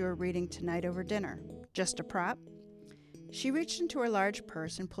papers you were reading tonight over dinner, just a prop?" She reached into her large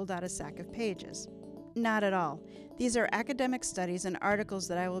purse and pulled out a sack of pages. "Not at all. These are academic studies and articles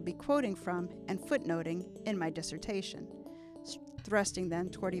that I will be quoting from and footnoting in my dissertation." Thrusting them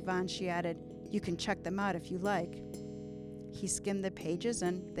toward Yvonne, she added, "You can check them out if you like." He skimmed the pages,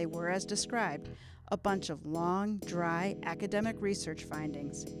 and they were as described, a bunch of long, dry academic research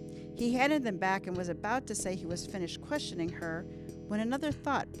findings. He handed them back and was about to say he was finished questioning her when another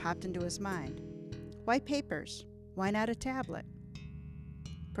thought popped into his mind. Why papers? Why not a tablet?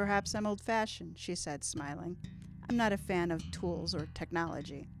 Perhaps I'm old-fashioned, she said, smiling. I'm not a fan of tools or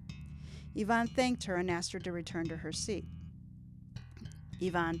technology. Yvonne thanked her and asked her to return to her seat.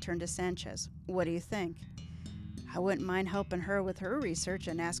 Yvonne turned to Sanchez. What do you think? I wouldn't mind helping her with her research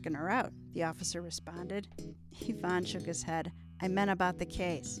and asking her out, the officer responded. Yvonne shook his head. I meant about the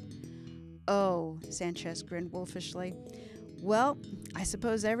case. Oh, Sanchez grinned wolfishly. Well, I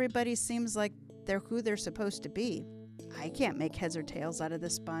suppose everybody seems like they're who they're supposed to be. I can't make heads or tails out of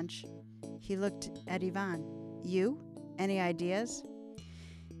this bunch. He looked at Yvonne. You? Any ideas?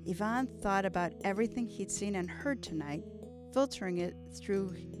 Yvonne thought about everything he'd seen and heard tonight, filtering it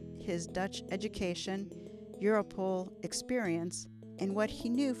through his Dutch education, Europol experience, and what he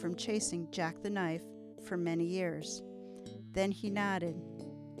knew from chasing Jack the Knife for many years. Then he nodded.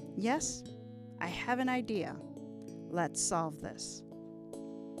 Yes, I have an idea. Let's solve this.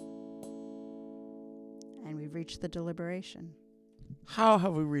 And we've reached the deliberation. How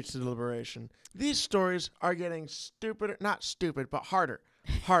have we reached the deliberation? These stories are getting stupider, not stupid, but harder.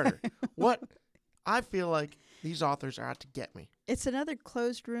 What? I feel like these authors are out to get me. It's another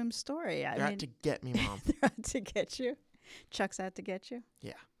closed room story. They're out to get me, Mom. They're out to get you. Chuck's out to get you.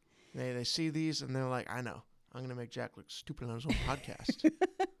 Yeah. They see these and they're like, I know. I'm going to make Jack look stupid on his own podcast.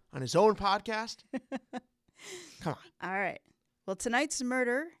 On his own podcast? Come on. All right. Well, tonight's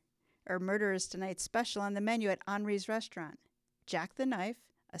murder is tonight's special on the menu at Henri's restaurant. Jack the Knife,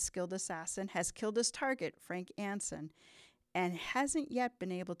 a skilled assassin, has killed his target, Frank Anson, and hasn't yet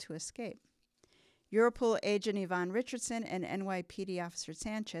been able to escape. Europol agent Yvonne Richardson and NYPD officer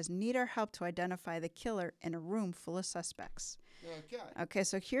Sanchez need our help to identify the killer in a room full of suspects. Okay,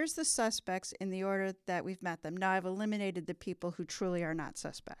 so here's the suspects in the order that we've met them. Now I've eliminated the people who truly are not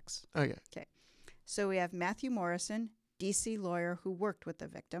suspects. Okay. So we have Matthew Morrison, D.C. lawyer who worked with the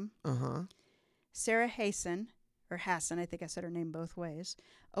victim. Uh-huh. Sarah Hassan, I think I said her name both ways,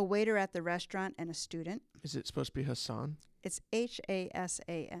 a waiter at the restaurant and a student. Is it supposed to be Hassan? It's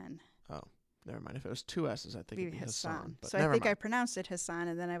Hasan. Oh, never mind. If it was two S's, I think it'd be Hassan. So I think I pronounced it Hassan,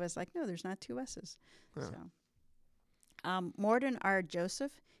 and then I was like, no, there's not two S's. Yeah. So, Morden R.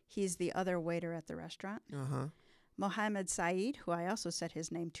 Joseph, he's the other waiter at the restaurant. Uh-huh. Mohammed Saeed, who I also said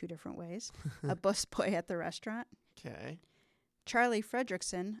his name two different ways, a busboy at the restaurant. Okay. Charlie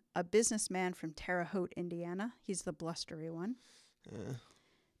Fredrickson, a businessman from Terre Haute, Indiana. He's the blustery one.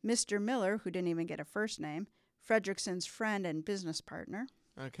 Mr. Miller, who didn't even get a first name, Fredrickson's friend and business partner.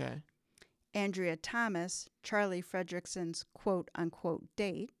 Okay. Andrea Thomas, Charlie Fredrickson's quote-unquote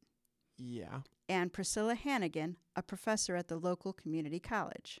date. Yeah. And Priscilla Hannigan, a professor at the local community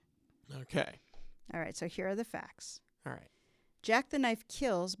college. Okay. All right, so here are the facts. All right. Jack the Knife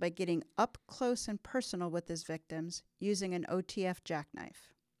kills by getting up close and personal with his victims using an OTF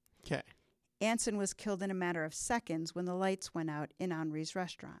jackknife. Okay. Anson was killed in a matter of seconds when the lights went out in Henri's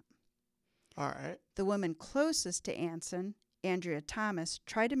restaurant. All right. The woman closest to Anson, Andrea Thomas,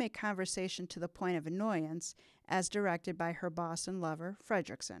 tried to make conversation to the point of annoyance as directed by her boss and lover,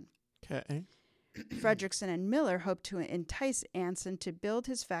 Fredrickson. Okay. Fredrickson and Miller hoped to entice Anson to build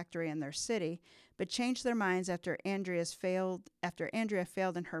his factory in their city, but changed their minds after Andrea failed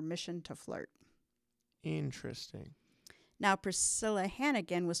in her mission to flirt. Interesting. Now, Priscilla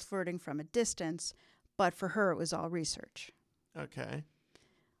Hannigan was flirting from a distance, but for her it was all research. Okay.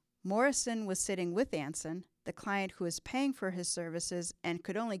 Morrison was sitting with Anson, the client who was paying for his services and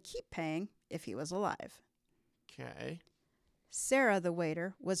could only keep paying if he was alive. Okay. Sarah, the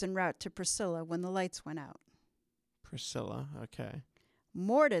waiter, was en route to Priscilla when the lights went out. Priscilla. Okay.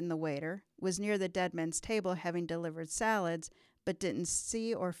 Morden, the waiter, was near the dead man's table having delivered salads, but didn't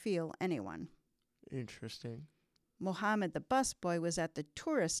see or feel anyone. Interesting. Mohammed, the busboy, was at the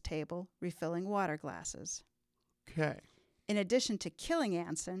tourist table refilling water glasses. Okay. In addition to killing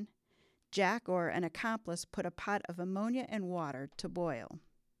Anson, Jack or an accomplice put a pot of ammonia and water to boil.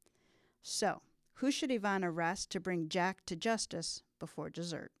 So, who should Yvonne arrest to bring Jack to justice before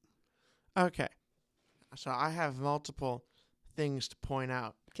dessert? Okay. So I have multiple things to point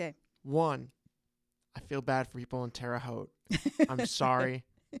out. Okay. One, I feel bad for people in Terre Haute. I'm sorry.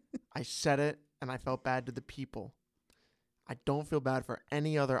 I said it, and I felt bad to the people. I don't feel bad for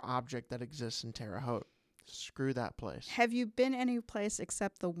any other object that exists in Terre Haute. Screw that place. Have you been any place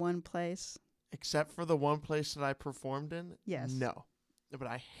except the one place? Except for the one place that I performed in? Yes. No. But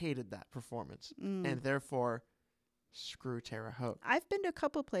I hated that performance. And therefore, screw Terre Haute. I've been to a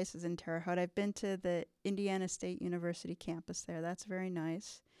couple places in Terre Haute. I've been to the Indiana State University campus there. That's very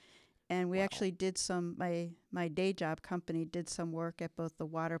nice. And we Wow. actually did some, my day job company did some work at both the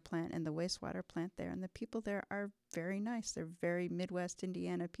water plant and the wastewater plant there. And the people there are very nice. They're very Midwest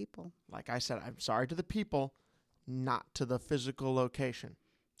Indiana people. Like I said, I'm sorry to the people, not to the physical location.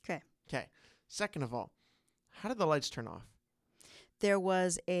 Okay. Okay. Second of all, how did the lights turn off? There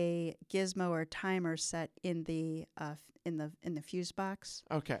was a gizmo or timer set in the fuse box,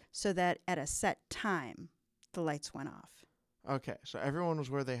 Okay. so that at a set time the lights went off. Okay. So everyone was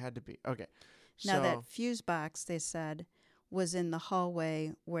where they had to be. Okay. Now So that fuse box, they said, was in the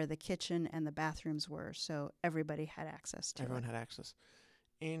hallway where the kitchen and the bathrooms were, so everybody had access to everyone it. had access.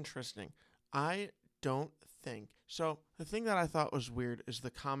 Interesting. I don't think so. The thing that I thought was weird is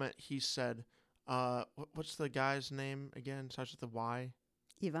the comment he said. What's the guy's name again? Starts with the Y.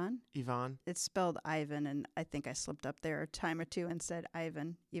 Yvonne? Ivan. It's spelled Ivan, and I think I slipped up there a time or two and said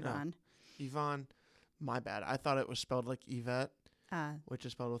Ivan. Yvonne. Ivan. My bad. I thought it was spelled like Yvette, which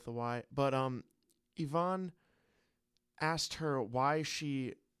is spelled with a Y. But Yvonne asked her why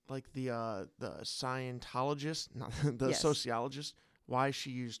she, like the Scientologist, not the Yes. sociologist, why she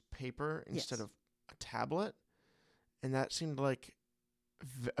used paper instead Yes. of a tablet, and that seemed like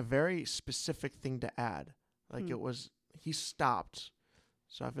a very specific thing to add. Like Hmm. it was, he stopped.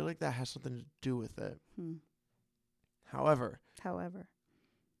 So I feel like that has something to do with it. However,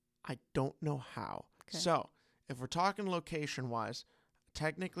 I don't know how. Okay. So if we're talking location wise,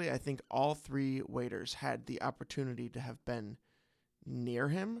 technically I think all three waiters had the opportunity to have been near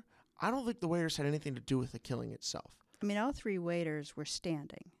him. I don't think the waiters had anything to do with the killing itself. I mean, all three waiters were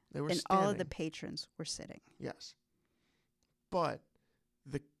standing, They were and standing. all of the patrons were sitting. Yes. But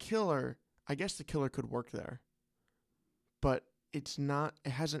the killer, I guess the killer could work there. But it's not,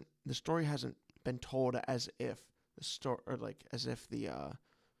 the story hasn't been told as if the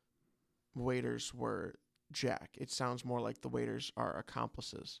waiters were Jack. It sounds more like the waiters are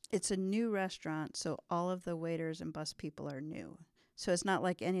accomplices. It's a new restaurant, so all of the waiters and bus people are new. So it's not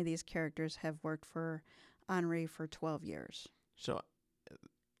like any of these characters have worked for Henri for 12 years. So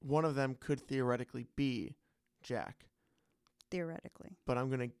one of them could theoretically be Jack. Theoretically. But I'm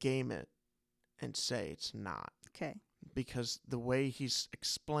going to game it and say it's not. Okay. Because the way he's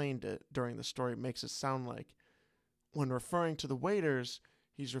explained it during the story makes it sound like when referring to the waiters,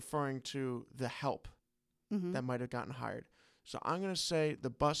 he's referring to the help that might have gotten hired. So I'm going to say the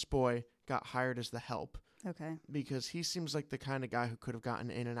busboy got hired as the help. Okay. Because he seems like the kind of guy who could have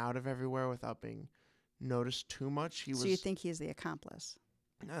gotten in and out of everywhere without being noticed too much. So you think he's the accomplice?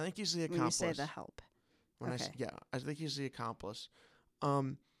 I think he's the accomplice. When you say the help. I think he's the accomplice.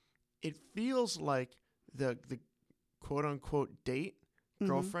 It feels like the quote unquote date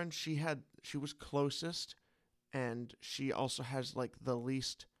girlfriend, she was closest, and she also has like the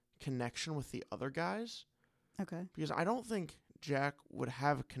least connection with the other guys. Okay. Because I don't think Jack would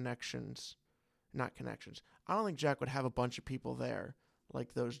have I don't think Jack would have a bunch of people there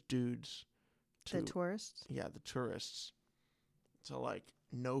like those dudes. The tourists? Yeah, the tourists. To like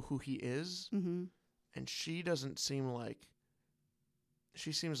know who he is. Mm-hmm. And she doesn't seem like,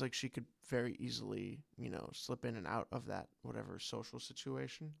 she seems like she could very easily, slip in and out of that whatever social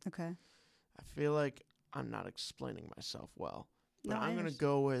situation. Okay. I feel like I'm not explaining myself well. But No, I'm going to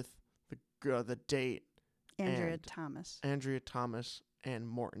go with the date. Andrea Thomas and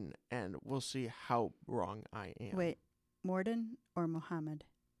Morton, and we'll see how wrong I am. Wait, Morton or Muhammad?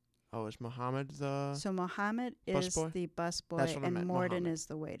 Oh, is Muhammad the... So Muhammad is busboy? the busboy, That's what I and meant, Morton Muhammad. is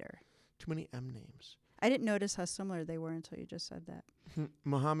the waiter. Too many M names. I didn't notice how similar they were until you just said that.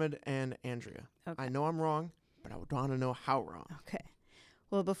 Muhammad and Andrea. Okay. I know I'm wrong, but I would want to know how wrong. Okay.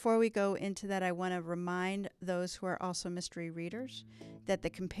 Well, before we go into that, I want to remind those who are also mystery readers that the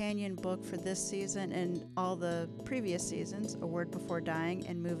companion book for this season and all the previous seasons, A Word Before Dying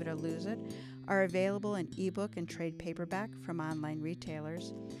and Move It or Lose It, are available in ebook and trade paperback from online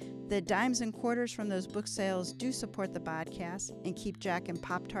retailers. The dimes and quarters from those book sales do support the podcast and keep Jack in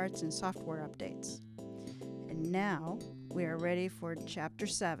Pop-Tarts and software updates. And now we are ready for Chapter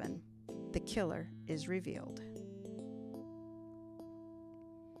 7, The Killer is Revealed.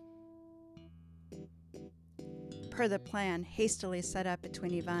 Per the plan hastily set up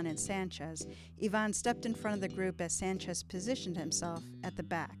between Ivan and Sanchez, Ivan stepped in front of the group as Sanchez positioned himself at the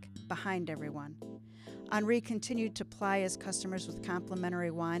back, behind everyone. Henri continued to ply his customers with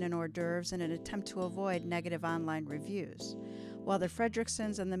complimentary wine and hors d'oeuvres in an attempt to avoid negative online reviews, while the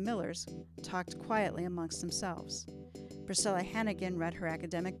Fredricksons and the Millers talked quietly amongst themselves. Priscilla Hannigan read her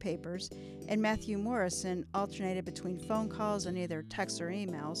academic papers, and Matthew Morrison alternated between phone calls and either texts or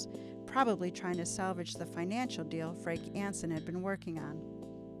emails, probably trying to salvage the financial deal Frank Anson had been working on.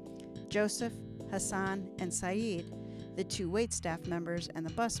 Joseph, Hassan, and Saeed The 2 waitstaff members and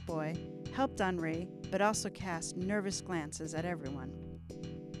the busboy helped Henri, but also cast nervous glances at everyone.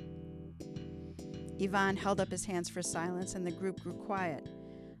 Ivan held up his hands for silence, and the group grew quiet.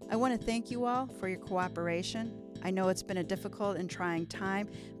 I want to thank you all for your cooperation. I know it's been a difficult and trying time,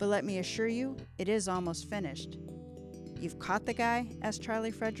 but let me assure you, it is almost finished. You've caught the guy? Asked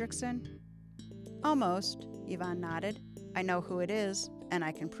Charlie Fredrickson. Almost, Ivan nodded. I know who it is, and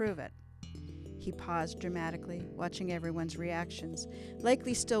I can prove it. He paused dramatically, watching everyone's reactions,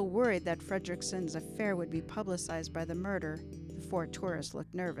 likely still worried that Fredrickson's affair would be publicized by the murder. The 4 tourists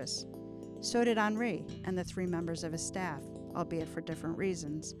looked nervous. So did Henri and the 3 members of his staff, albeit for different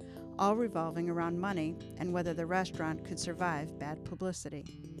reasons, all revolving around money and whether the restaurant could survive bad publicity.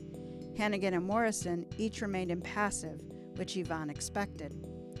 Hannigan and Morrison each remained impassive, which Ivan expected,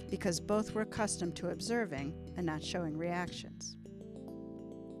 because both were accustomed to observing and not showing reactions.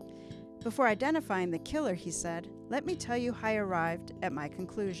 Before identifying the killer, he said, "Let me tell you how I arrived at my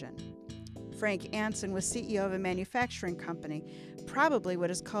conclusion. Frank Anson was CEO of a manufacturing company, probably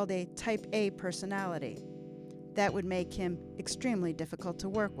what is called a Type A personality. That would make him extremely difficult to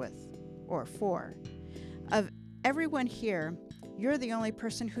work with, or for. Of everyone here, you're the only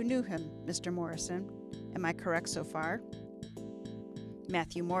person who knew him, Mr. Morrison. Am I correct so far?"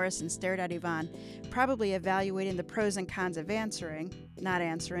 Matthew Morrison stared at Ivan, probably evaluating the pros and cons of answering, not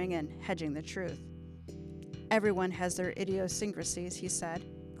answering, and hedging the truth. "Everyone has their idiosyncrasies," he said,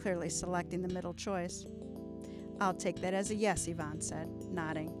 clearly selecting the middle choice. "I'll take that as a yes," Ivan said,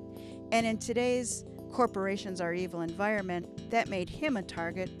 nodding. "And in today's corporations are evil environment, that made him a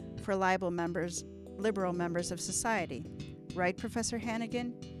target for liberal members of society. Right, Professor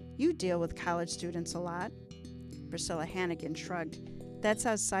Hannigan? You deal with college students a lot." Priscilla Hannigan shrugged. "That's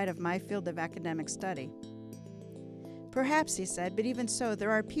outside of my field of academic study." "Perhaps," he said, "but even so,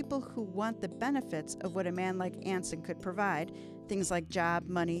 there are people who want the benefits of what a man like Anson could provide, things like job,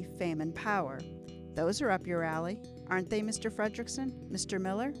 money, fame, and power. Those are up your alley, aren't they, Mr. Fredrickson? Mr.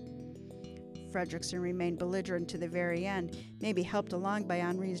 Miller?" Fredrickson remained belligerent to the very end, maybe helped along by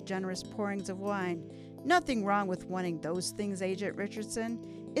Henri's generous pourings of wine. "Nothing wrong with wanting those things, Agent Richardson.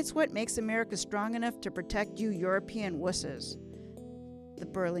 It's what makes America strong enough to protect you European wusses." The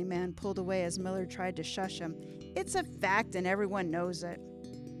burly man pulled away as Miller tried to shush him. "It's a fact and everyone knows it."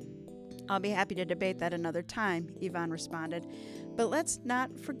 "I'll be happy to debate that another time," Ivan responded. "But let's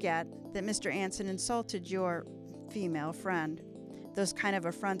not forget that Mr. Anson insulted your female friend. Those kind of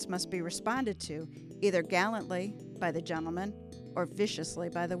affronts must be responded to, either gallantly by the gentleman or viciously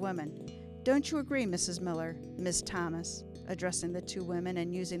by the women. Don't you agree, Mrs. Miller, Miss Thomas?" addressing the 2 women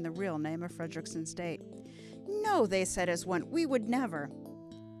and using the real name of Fredrickson's date. "No," they said as one. "We would never."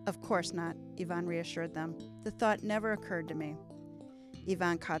 "Of course not," Ivan reassured them. "The thought never occurred to me."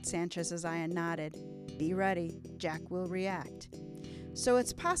 Ivan caught Sanchez's eye and nodded. "Be ready. Jack will react." So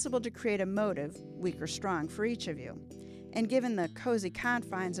it's possible to create a motive, weak or strong, for each of you. And given the cozy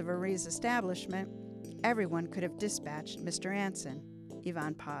confines of Henri's establishment, everyone could have dispatched Mr. Anson.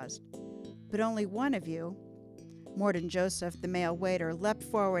 Ivan paused. "But only one of you." Morden Joseph, the male waiter, leapt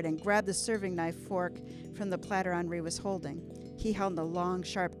forward and grabbed the serving knife fork from the platter Henri was holding. He held the long,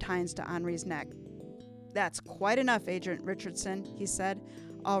 sharp tines to Henri's neck. "That's quite enough, Agent Richardson," he said,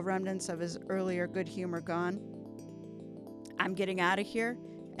 all remnants of his earlier good humor gone. "I'm getting out of here,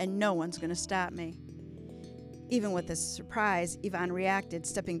 and no one's going to stop me." Even with this surprise, Ivan reacted,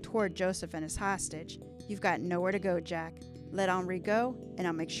 stepping toward Joseph and his hostage. "You've got nowhere to go, Jack. Let Henri go, and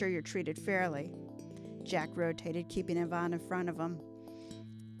I'll make sure you're treated fairly." Jack rotated, keeping Ivan in front of him.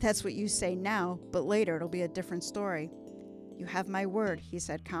 "That's what you say now, but later it'll be a different story." "You have my word," he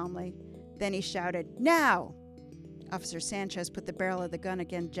said calmly. Then he shouted, "Now!" Officer Sanchez put the barrel of the gun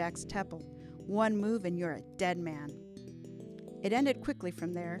against Jack's temple. "One move and you're a dead man." It ended quickly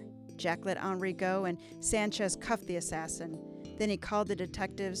from there. Jack let Henri go and Sanchez cuffed the assassin. Then he called the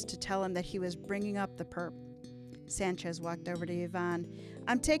detectives to tell him that he was bringing up the perp. Sanchez walked over to Ivan.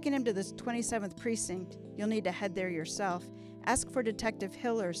 "I'm taking him to the 27th precinct. You'll need to head there yourself. Ask for Detective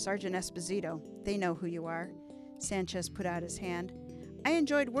Hill or Sergeant Esposito. They know who you are." Sanchez put out his hand. "I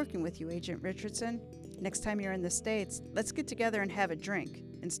enjoyed working with you, Agent Richardson. Next time you're in the States, let's get together and have a drink,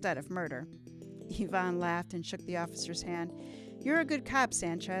 instead of murder." Ivan laughed and shook the officer's hand. "You're a good cop,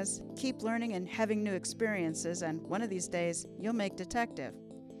 Sanchez. Keep learning and having new experiences, and one of these days, you'll make detective."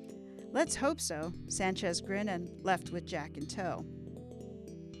 "Let's hope so," Sanchez grinned and left with Jack in tow.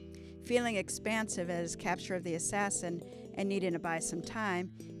 Feeling expansive at his capture of the assassin and needing to buy some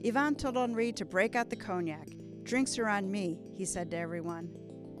time, Ivan told Henri to break out the cognac. "Drinks are on me," he said to everyone.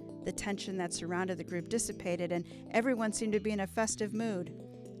 The tension that surrounded the group dissipated, and everyone seemed to be in a festive mood.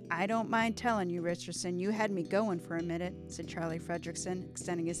 I don't mind telling you, Richardson, you had me going for a minute, said Charlie Fredrickson,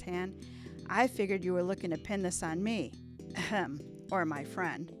 extending his hand. I figured you were looking to pin this on me. Ahem, or my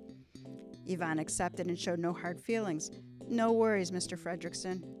friend. Yvonne accepted and showed no hard feelings. No worries, Mr.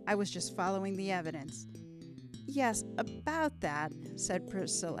 Fredrickson. I was just following the evidence. Yes, about that, said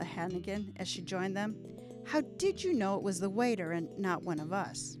Priscilla Hannigan as she joined them. How did you know it was the waiter and not one of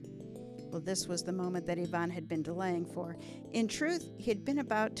us? Well, this was the moment that Yvonne had been delaying for. In truth, he had been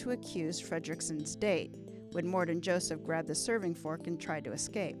about to accuse Fredrickson's date when Morden Joseph grabbed the serving fork and tried to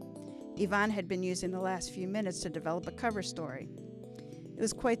escape. Yvonne had been using the last few minutes to develop a cover story. It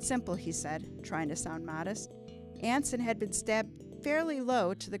was quite simple, he said, trying to sound modest. Anson had been stabbed fairly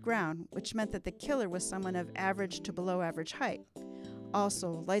low to the ground, which meant that the killer was someone of average to below average height.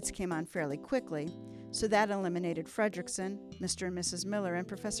 Also, lights came on fairly quickly, so that eliminated Fredrickson, Mr. and Mrs. Miller, and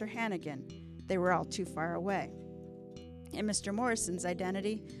Professor Hannigan. They were all too far away. And Mr. Morrison's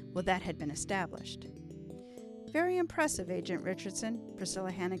identity, well, that had been established. Very impressive, Agent Richardson,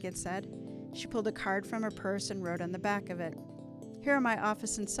 Priscilla Hannigan said. She pulled a card from her purse and wrote on the back of it, Here are my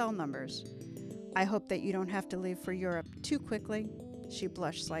office and cell numbers. I hope that you don't have to leave for Europe too quickly. She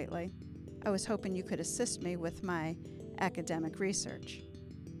blushed slightly. I was hoping you could assist me with my academic research.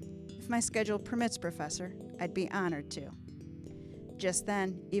 If my schedule permits, Professor, I'd be honored to. Just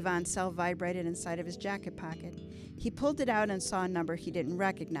then, Yvonne's cell vibrated inside of his jacket pocket. He pulled it out and saw a number he didn't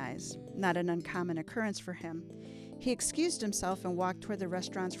recognize, not an uncommon occurrence for him. He excused himself and walked toward the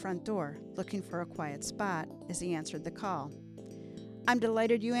restaurant's front door, looking for a quiet spot as he answered the call. I'm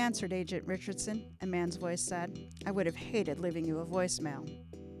delighted you answered, Agent Richardson, a man's voice said. I would have hated leaving you a voicemail.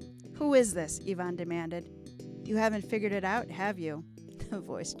 Who is this? Yvonne demanded. You haven't figured it out, have you? The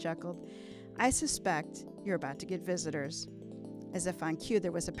voice chuckled. I suspect you're about to get visitors. As if on cue,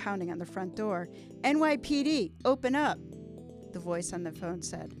 there was a pounding on the front door. NYPD, open up! The voice on the phone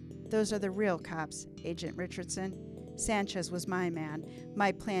said. Those are the real cops, Agent Richardson. Sanchez was my man,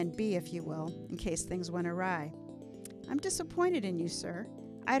 my plan B, if you will, in case things went awry. I'm disappointed in you, sir.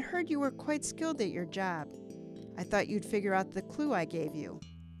 I'd heard you were quite skilled at your job. I thought you'd figure out the clue I gave you.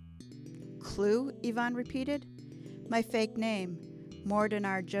 Clue? Yvonne repeated. My fake name,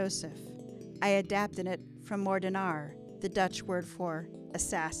 Moordenaar Joseph. I adapted it from Moordenaar, the Dutch word for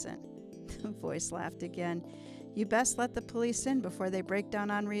assassin. The voice laughed again. You best let the police in before they break down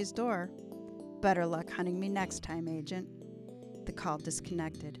Henri's door. Better luck hunting me next time, Agent. The call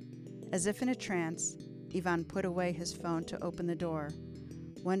disconnected. As if in a trance, Yvonne put away his phone to open the door,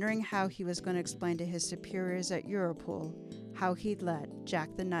 wondering how he was going to explain to his superiors at Europol how he'd let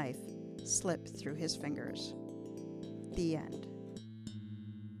Jack the Knife slip through his fingers. The end.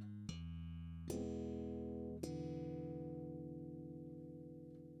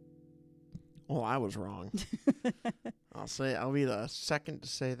 Well, I was wrong. I'll be the second to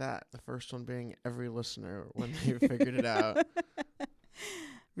say that. The first one being every listener when they figured it out.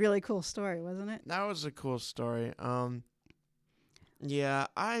 Really cool story, wasn't it? That was a cool story. Yeah,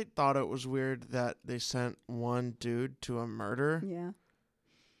 I thought it was weird that they sent one dude to a murder. Yeah.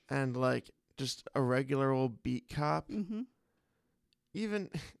 And like just a regular old beat cop. Mm-hmm.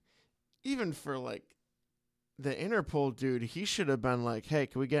 Even for like the Interpol dude, he should have been like, hey,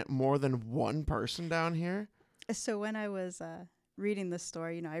 can we get more than one person down here? So when I was reading the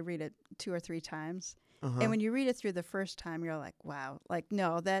story, I read it 2 or 3 times. And when you read it through the first time, you're like, wow, like,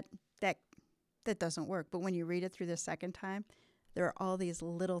 no, that doesn't work. But when you read it through the second time, there are all these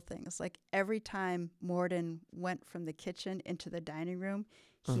little things. Like every time Morden went from the kitchen into the dining room,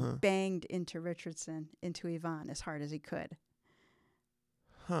 he banged into Richardson, into Yvonne as hard as he could.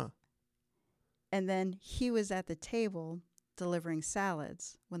 Huh. And then he was at the table delivering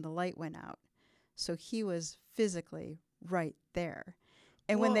salads when the light went out. So he was physically right there.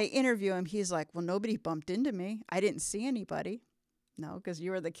 And when they interview him, he's like, well, nobody bumped into me. I didn't see anybody. No, because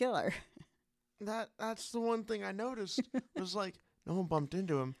you were the killer. That's the one thing I noticed. Was like, no one bumped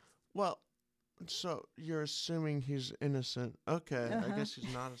into him. Well, so you're assuming he's innocent. Okay, I guess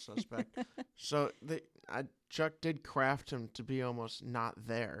he's not a suspect. So Chuck did craft him to be almost not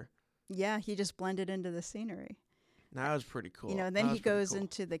there. Yeah, he just blended into the scenery. That was pretty cool. And then he goes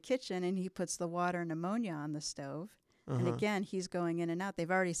into the kitchen and he puts the water and ammonia on the stove. And again, he's going in and out.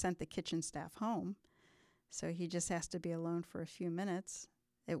 They've already sent the kitchen staff home. So he just has to be alone for a few minutes.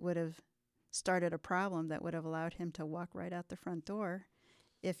 It would have started a problem that would have allowed him to walk right out the front door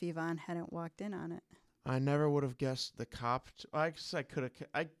if Yvonne hadn't walked in on it. I never would have guessed the cop. I guess I could have.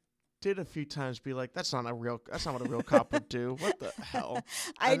 I did a few times be like, that's not what a real cop would do. What the hell?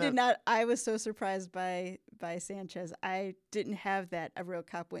 I did not. I was so surprised by Sanchez. I didn't have that. A real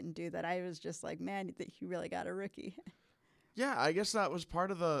cop wouldn't do that. I was just like, man, he really got a rookie. Yeah, I guess that was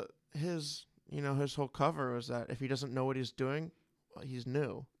part of his whole cover was that if he doesn't know what he's doing, well, he's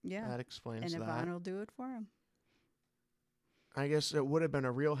new. Yeah. That explains And that. Yvonne will do it for him. I guess it would have been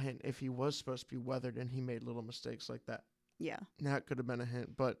a real hint if he was supposed to be weathered and he made little mistakes like that. Yeah. That could have been a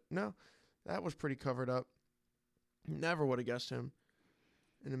hint, but no, that was pretty covered up. Never would have guessed him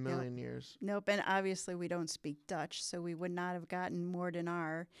in a million years. Nope, and obviously we don't speak Dutch, so we would not have gotten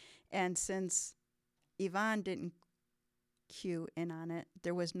Moordenaar. And since Yvonne didn't cue in on it,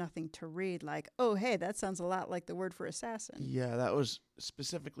 there was nothing to read like, oh, hey, that sounds a lot like the word for assassin. Yeah, that was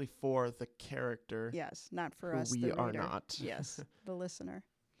specifically for the character. Yes, not for who us, we the are reader. not. Yes, the listener.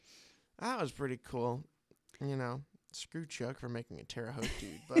 That was pretty cool. Screw Chuck for making a Terre Haute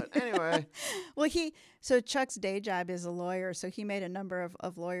dude. But anyway. Well, so Chuck's day job is a lawyer, so he made a number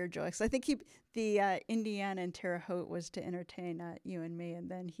of lawyer jokes. I think the Indiana and Terre Haute was to entertain you and me, and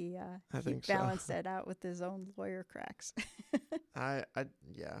then he balanced that out with his own lawyer cracks.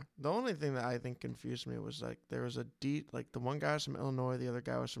 Yeah. The only thing that I think confused me was like there was the one guy was from Illinois, the other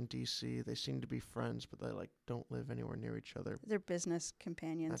guy was from DC. They seemed to be friends, but they don't live anywhere near each other. They're business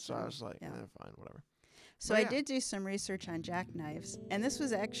companions. That's why I was like, fine, whatever. So I did do some research on jackknives, and this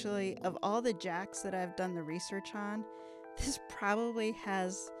was actually, of all the jacks that I've done the research on, this probably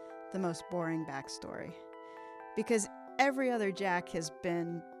has the most boring backstory. Because every other jack has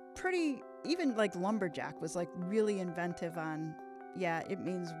been pretty, even like lumberjack was really inventive on, it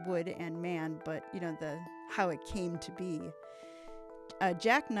means wood and man, but how it came to be. A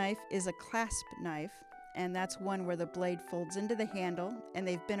jackknife is a clasp knife, and that's one where the blade folds into the handle, and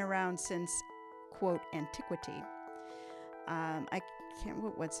they've been around since quote antiquity. I can't.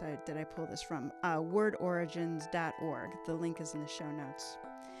 What website did I pull this from? Wordorigins.org. The link is in the show notes.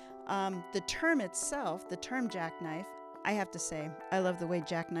 The term itself, the term jackknife, I have to say, I love the way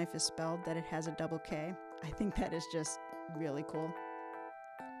jackknife is spelled, that it has a double K. I think that is just really cool.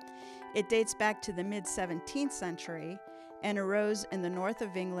 It dates back to the mid-17th century and arose in the north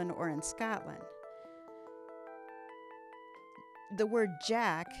of England or in Scotland. The word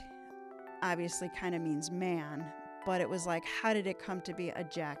jack obviously kind of means man, but it was like, how did it come to be a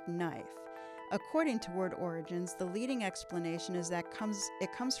jackknife? According to Word Origins, the leading explanation is that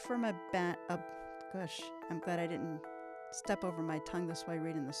it comes from gosh, I'm glad I didn't step over my tongue this way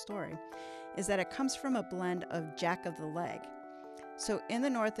reading the story, is that it comes from a blend of jack of the leg. So in the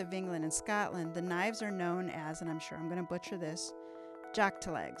north of England and Scotland, the knives are known as, and I'm sure I'm going to butcher this,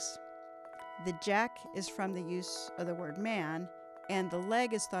 jack-to-legs. The jack is from the use of the word man, and the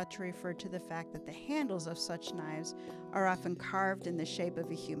leg is thought to refer to the fact that the handles of such knives are often carved in the shape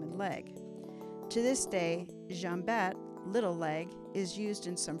of a human leg. To this day, jambette, little leg, is used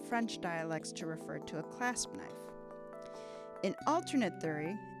in some French dialects to refer to a clasp knife. An alternate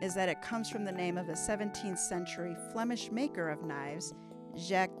theory is that it comes from the name of a 17th century Flemish maker of knives,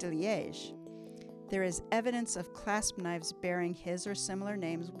 Jacques de Liège. There is evidence of clasp knives bearing his or similar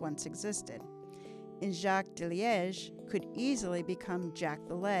names once existed. And Jacques de Liège could easily become Jack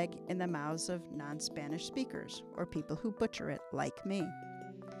the Leg in the mouths of non-Spanish speakers, or people who butcher it, like me.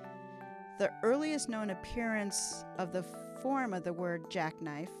 The earliest known appearance of the form of the word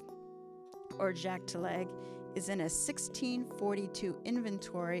jackknife, or jack-to-leg, is in a 1642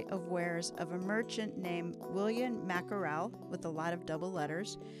 inventory of wares of a merchant named William Mackerel, with a lot of double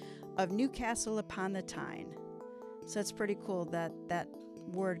letters, of Newcastle upon the Tyne. So it's pretty cool that that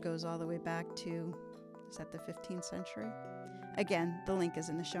word goes all the way back to, is that the 15th century? Again, the link is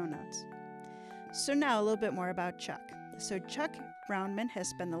in the show notes. So now a little bit more about Chuck. So Chuck Brownman has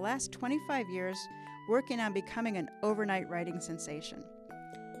spent the last 25 years working on becoming an overnight writing sensation.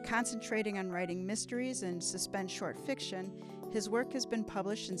 Concentrating on writing mysteries and suspense short fiction, his work has been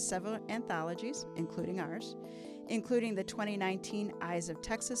published in several anthologies, including ours, including the 2019 Eyes of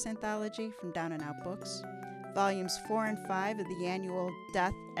Texas anthology from Down and Out Books, volumes 4 and 5 of the annual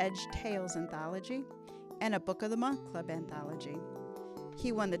Death Edge Tales anthology, and a Book of the Month Club anthology.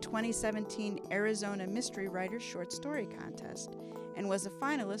 He won the 2017 Arizona Mystery Writers Short Story Contest and was a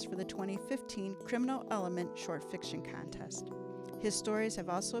finalist for the 2015 Criminal Element Short Fiction Contest. His stories have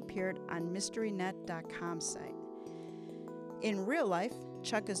also appeared on MysteryNet.com's site. In real life,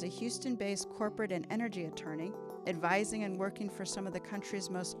 Chuck is a Houston-based corporate and energy attorney, advising and working for some of the country's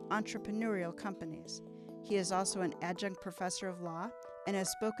most entrepreneurial companies. He is also an adjunct professor of law and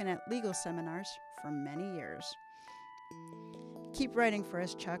has spoken at legal seminars for many years. Keep writing for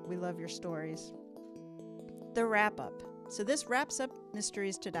us, Chuck. We love your stories. The wrap-up. So this wraps up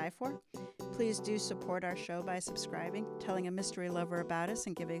Mysteries to Die For. Please do support our show by subscribing, telling a mystery lover about us,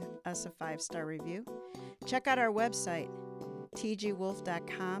 and giving us a 5-star review. Check out our website,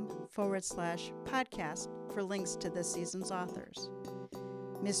 tgwolf.com/podcast for links to this season's authors.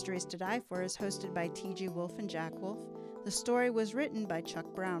 Mysteries to Die For is hosted by T.G. Wolf and Jack Wolf. The story was written by Chuck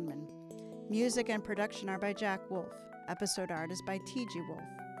Brownman. Music and production are by Jack Wolf. Episode art is by T.G. Wolf.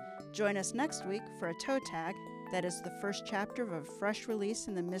 Join us next week for a toe tag that is the first chapter of a fresh release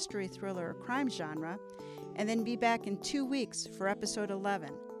in the mystery, thriller, or crime genre, and then be back in 2 weeks for episode 11.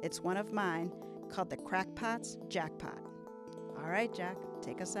 It's one of mine, called The Crackpot's Jackpot. All right, Jack,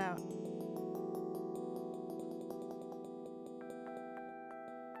 take us out.